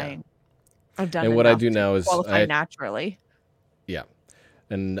qualifying. Yeah. I've done. And what I do now is qualify naturally. Yeah,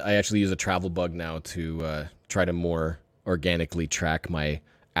 and I actually use a travel bug now to try to more organically track my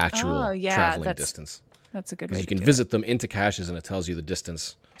actual traveling distance. That's a good. You can visit them into caches, and it tells you the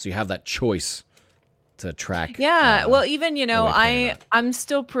distance, so you have that choice to track. Yeah, well, even I'm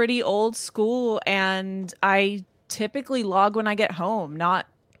still pretty old school, and I typically log when I get home, not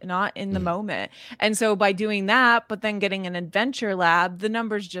in the moment. And so by doing that, but then getting an adventure lab, the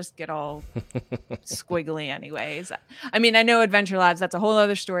numbers just get all squiggly anyways. I mean, I know adventure labs, that's a whole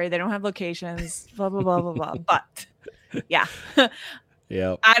other story. They don't have locations, blah, blah, blah, blah, blah. But yeah.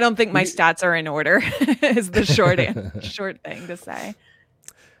 Yeah. I don't think my stats are in order is the short thing to say.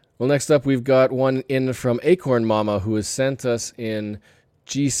 Well, next up, we've got one in from Acorn Mama who has sent us in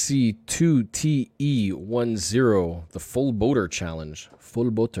GC2TE10, the Full Boater Challenge.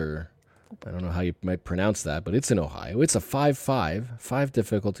 Full Boater. I don't know how you might pronounce that, but it's in Ohio. It's a 5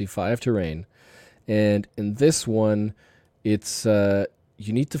 difficulty, 5 terrain. And in this one, it's you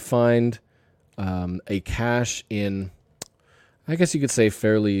need to find a cache in, I guess you could say,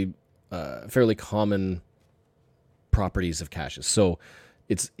 fairly common properties of caches. So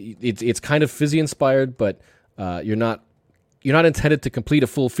it's kind of Fizzy inspired, but you're not intended to complete a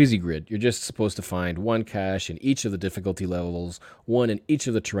full FYSIGRID. You're just supposed to find one cache in each of the difficulty levels, one in each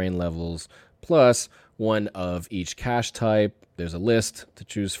of the terrain levels, plus one of each cache type. There's a list to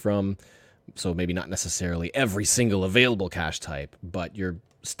choose from, so maybe not necessarily every single available cache type, but your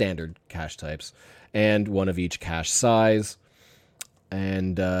standard cache types, and one of each cache size,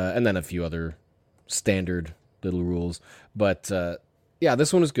 and then a few other standard little rules. But yeah,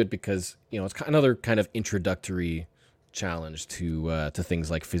 this one is good because, it's another kind of introductory challenge to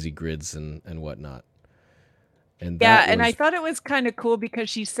things like fizzy grids and whatnot. And and I thought it was kind of cool because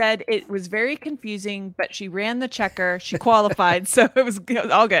she said it was very confusing, but she ran the checker, she qualified, so it was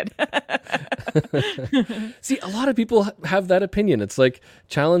all good. See, a lot of people have that opinion. It's like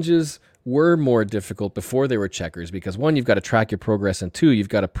challenges were more difficult before they were checkers because, one, you've got to track your progress, and two, you've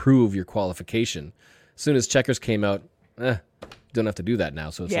got to prove your qualification. As soon as checkers came out, you don't have to do that now,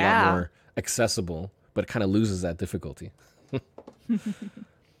 so it's a lot more accessible, but it kind of loses that difficulty.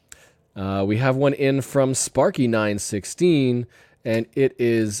 We have one in from Sparky916, and it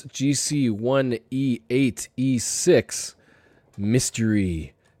is GC1E8E6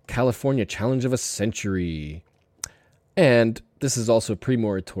 Mystery California Challenge of a Century. And this is also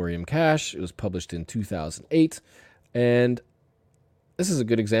pre-moratorium cache. It was published in 2008, and this is a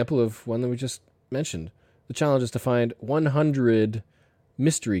good example of one that we just mentioned. The challenge is to find 100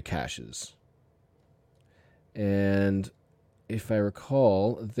 mystery caches. And if I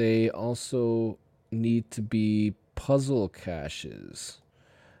recall, they also need to be puzzle caches.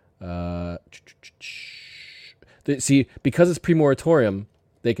 See, because it's pre-moratorium,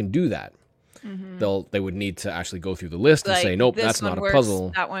 they can do that. Mm-hmm. They would need to actually go through the list and say, nope, that's not a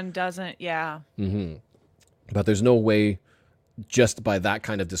puzzle. That one doesn't, yeah. Mm-hmm. But there's no way, just by that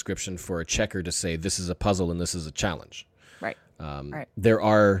kind of description, for a checker to say this is a puzzle and this is a challenge. Right. Right. There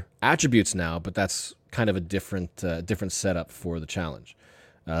are attributes now, but that's kind of a different setup for the challenge.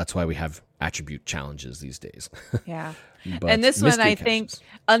 That's why we have attribute challenges these days. Yeah. And this one, I think,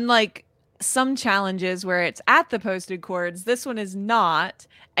 unlike some challenges where it's at the posted chords, this one is not,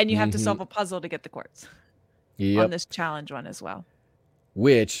 and you have to solve a puzzle to get the chords on this challenge one as well.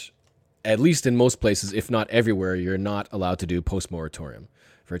 Which, at least in most places, if not everywhere, you're not allowed to do post-moratorium.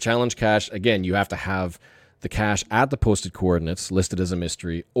 For a challenge cache, again, you have to have the cache at the posted coordinates listed as a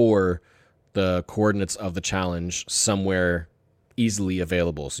mystery, or the coordinates of the challenge somewhere easily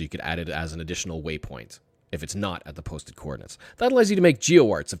available, so you could add it as an additional waypoint if it's not at the posted coordinates. That allows you to make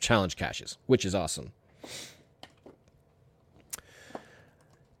GeoArts of challenge caches, which is awesome.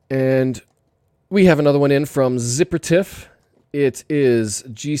 And we have another one in from Zippertiff. It is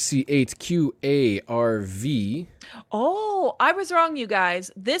GC8QARV. Oh, I was wrong, you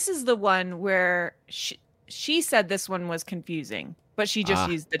guys. This is the one where she said this one was confusing, but she just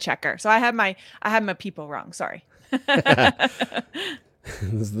used the checker. So I had my people wrong. Sorry.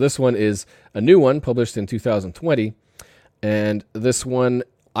 This one is a new one published in 2020. And this one,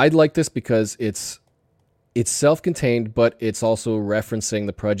 I'd like this because it's self-contained, but it's also referencing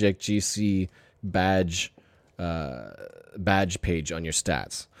the Project GC badge page on your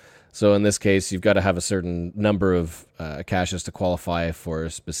stats. So in this case, you've got to have a certain number of caches to qualify for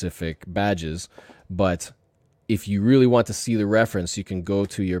specific badges. But if you really want to see the reference, you can go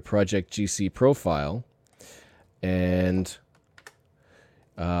to your Project GC profile, and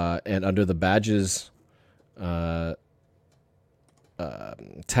under the badges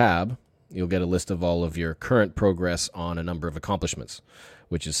tab, you'll get a list of all of your current progress on a number of accomplishments,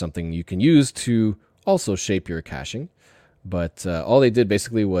 which is something you can use to also shape your caching. But all they did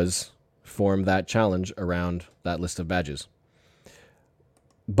basically was form that challenge around that list of badges.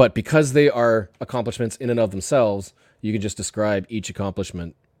 But because they are accomplishments in and of themselves, you can just describe each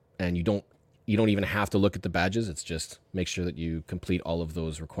accomplishment, and you don't even have to look at the badges. It's just make sure that you complete all of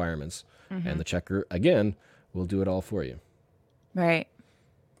those requirements. Mm-hmm. And the checker, again, will do it all for you. Right.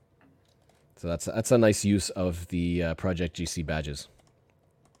 So that's a nice use of the Project GC badges.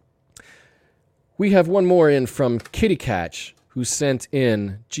 We have one more in from Kitty Catch, who sent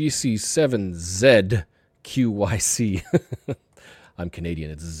in GC7ZQYC. I'm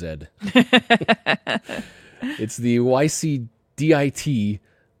Canadian, it's Z. It's the YCDIT.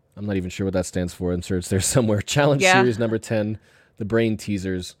 I'm not even sure what that stands for. I'm sure it's there somewhere. Challenge Series number 10, the Brain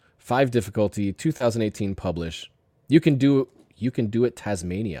Teasers, 5 difficulty, 2018 publish. You can do it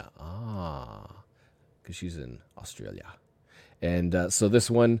Tasmania. Because she's in Australia. And so this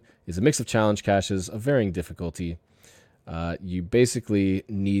one is a mix of challenge caches of varying difficulty. You basically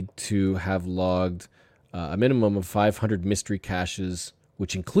need to have logged a minimum of 500 mystery caches,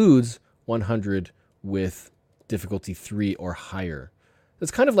 which includes 100 with difficulty 3 or higher.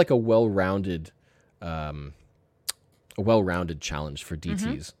 It's kind of like a well-rounded challenge for DTs.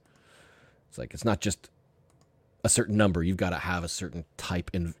 Mm-hmm. It's like it's not just a certain number; you've got to have a certain type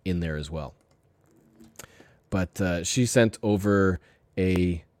in there as well. But she sent over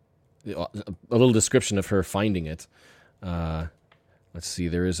a little description of her finding it. Let's see,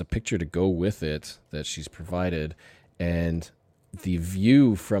 there is a picture to go with it that she's provided, and the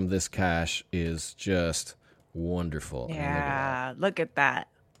view from this cache is just Wonderful. Yeah, look at that.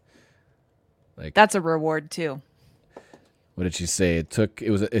 Like, that's a reward too. What did she say? It took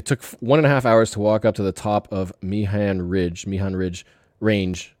 1.5 hours to walk up to the top of Meehan Ridge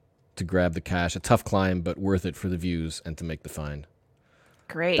Range to grab the cache. A tough climb, but worth it for the views and to make the find.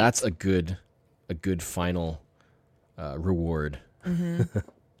 Great. That's a good final reward. Mm-hmm.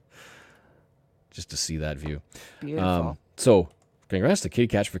 Just to see that view. Beautiful. So, congrats to Kitty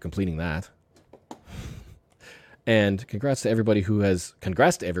Catch for completing that. And congrats to everybody.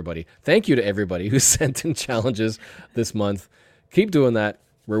 Thank you to everybody who sent in challenges this month. Keep doing that.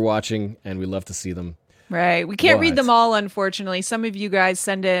 We're watching, and we love to see them. Right. We can't read them all, unfortunately. Some of you guys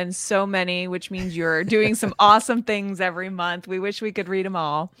send in so many, which means you're doing some awesome things every month. We wish we could read them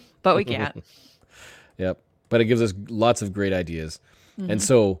all, but we can't. Yep. But it gives us lots of great ideas. Mm-hmm. And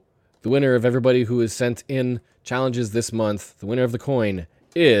so the winner of everybody who has sent in challenges this month, the winner of the coin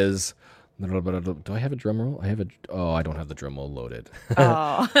is... Do I have a drum roll? I don't have the drum roll loaded.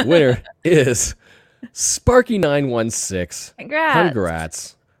 Oh. Winner is Sparky916.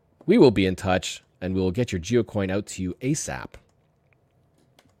 Congrats. We will be in touch, and we will get your GeoCoin out to you ASAP.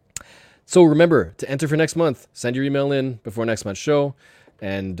 So remember to enter for next month. Send your email in before next month's show,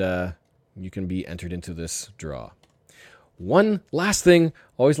 and you can be entered into this draw. One last thing,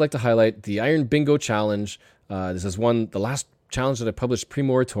 always like to highlight the Iron Bingo Challenge. This is the last challenge that I published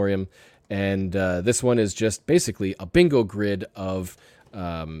pre-moratorium. And this one is just basically a bingo grid of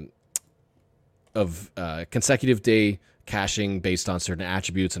consecutive day caching based on certain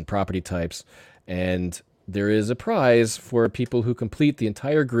attributes and property types. And there is a prize for people who complete the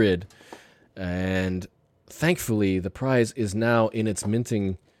entire grid. And thankfully, the prize is now in its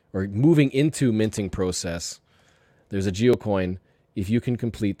minting or moving into minting process. There's a GeoCoin if you can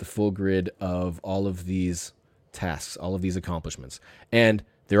complete the full grid of all of these tasks, all of these accomplishments. And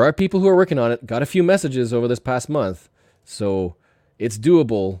there are people who are working on it. Got a few messages over this past month. So it's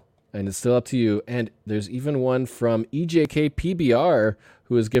doable, and it's still up to you. And there's even one from EJK PBR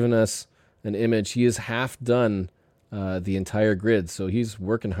who has given us an image. He is half done the entire grid, so he's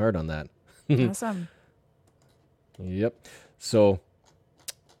working hard on that. Awesome. Yep. So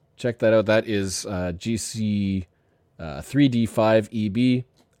check that out. That is GC 3D5EB,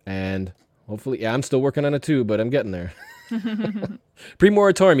 and hopefully, I'm still working on it too, but I'm getting there.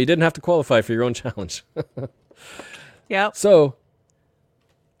 Pre-moratorium, you didn't have to qualify for your own challenge. Yep. So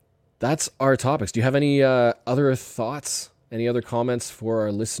that's our topics. Do you have any other thoughts? Any other comments for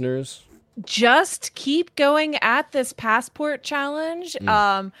our listeners? Just keep going at this passport challenge.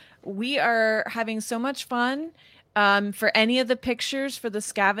 We are having so much fun. For any of the pictures for the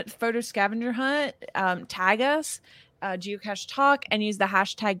photo scavenger hunt, tag us, Geocache Talk, and use the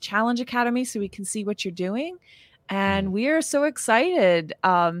hashtag Challenge Academy so we can see what you're doing. And we are so excited.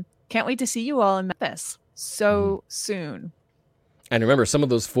 Can't wait to see you all in Memphis so soon. And remember, some of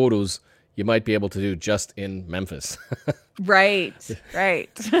those photos you might be able to do just in Memphis. Right.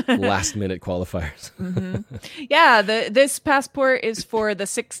 Last minute qualifiers. Mm-hmm. Yeah, this passport is for the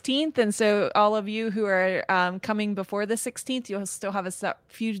 16th. And so all of you who are coming before the 16th, you'll still have a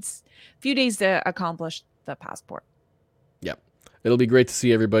few days to accomplish the passport. Yep. It'll be great to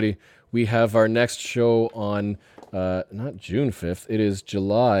see everybody. We have our next show on not June 5th. It is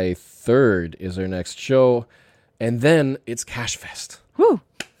July 3rd is our next show. And then it's Cache Fest. Woo!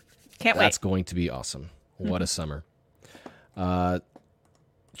 Can't wait. That's going to be awesome. What a summer.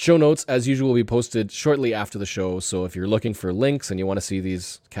 Show notes, as usual, will be posted shortly after the show. So if you're looking for links and you want to see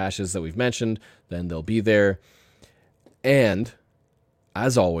these caches that we've mentioned, then they'll be there. And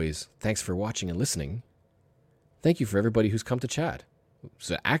as always, thanks for watching and listening. Thank you for everybody who's come to chat. It's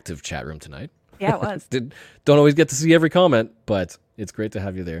an active chat room tonight. Yeah, it was. Don't always get to see every comment, but it's great to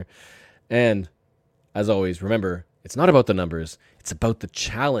have you there. And as always, remember, it's not about the numbers. It's about the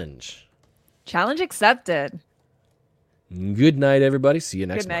challenge. Challenge accepted. Good night, everybody. See you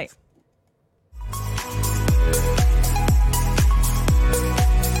next month. Good night.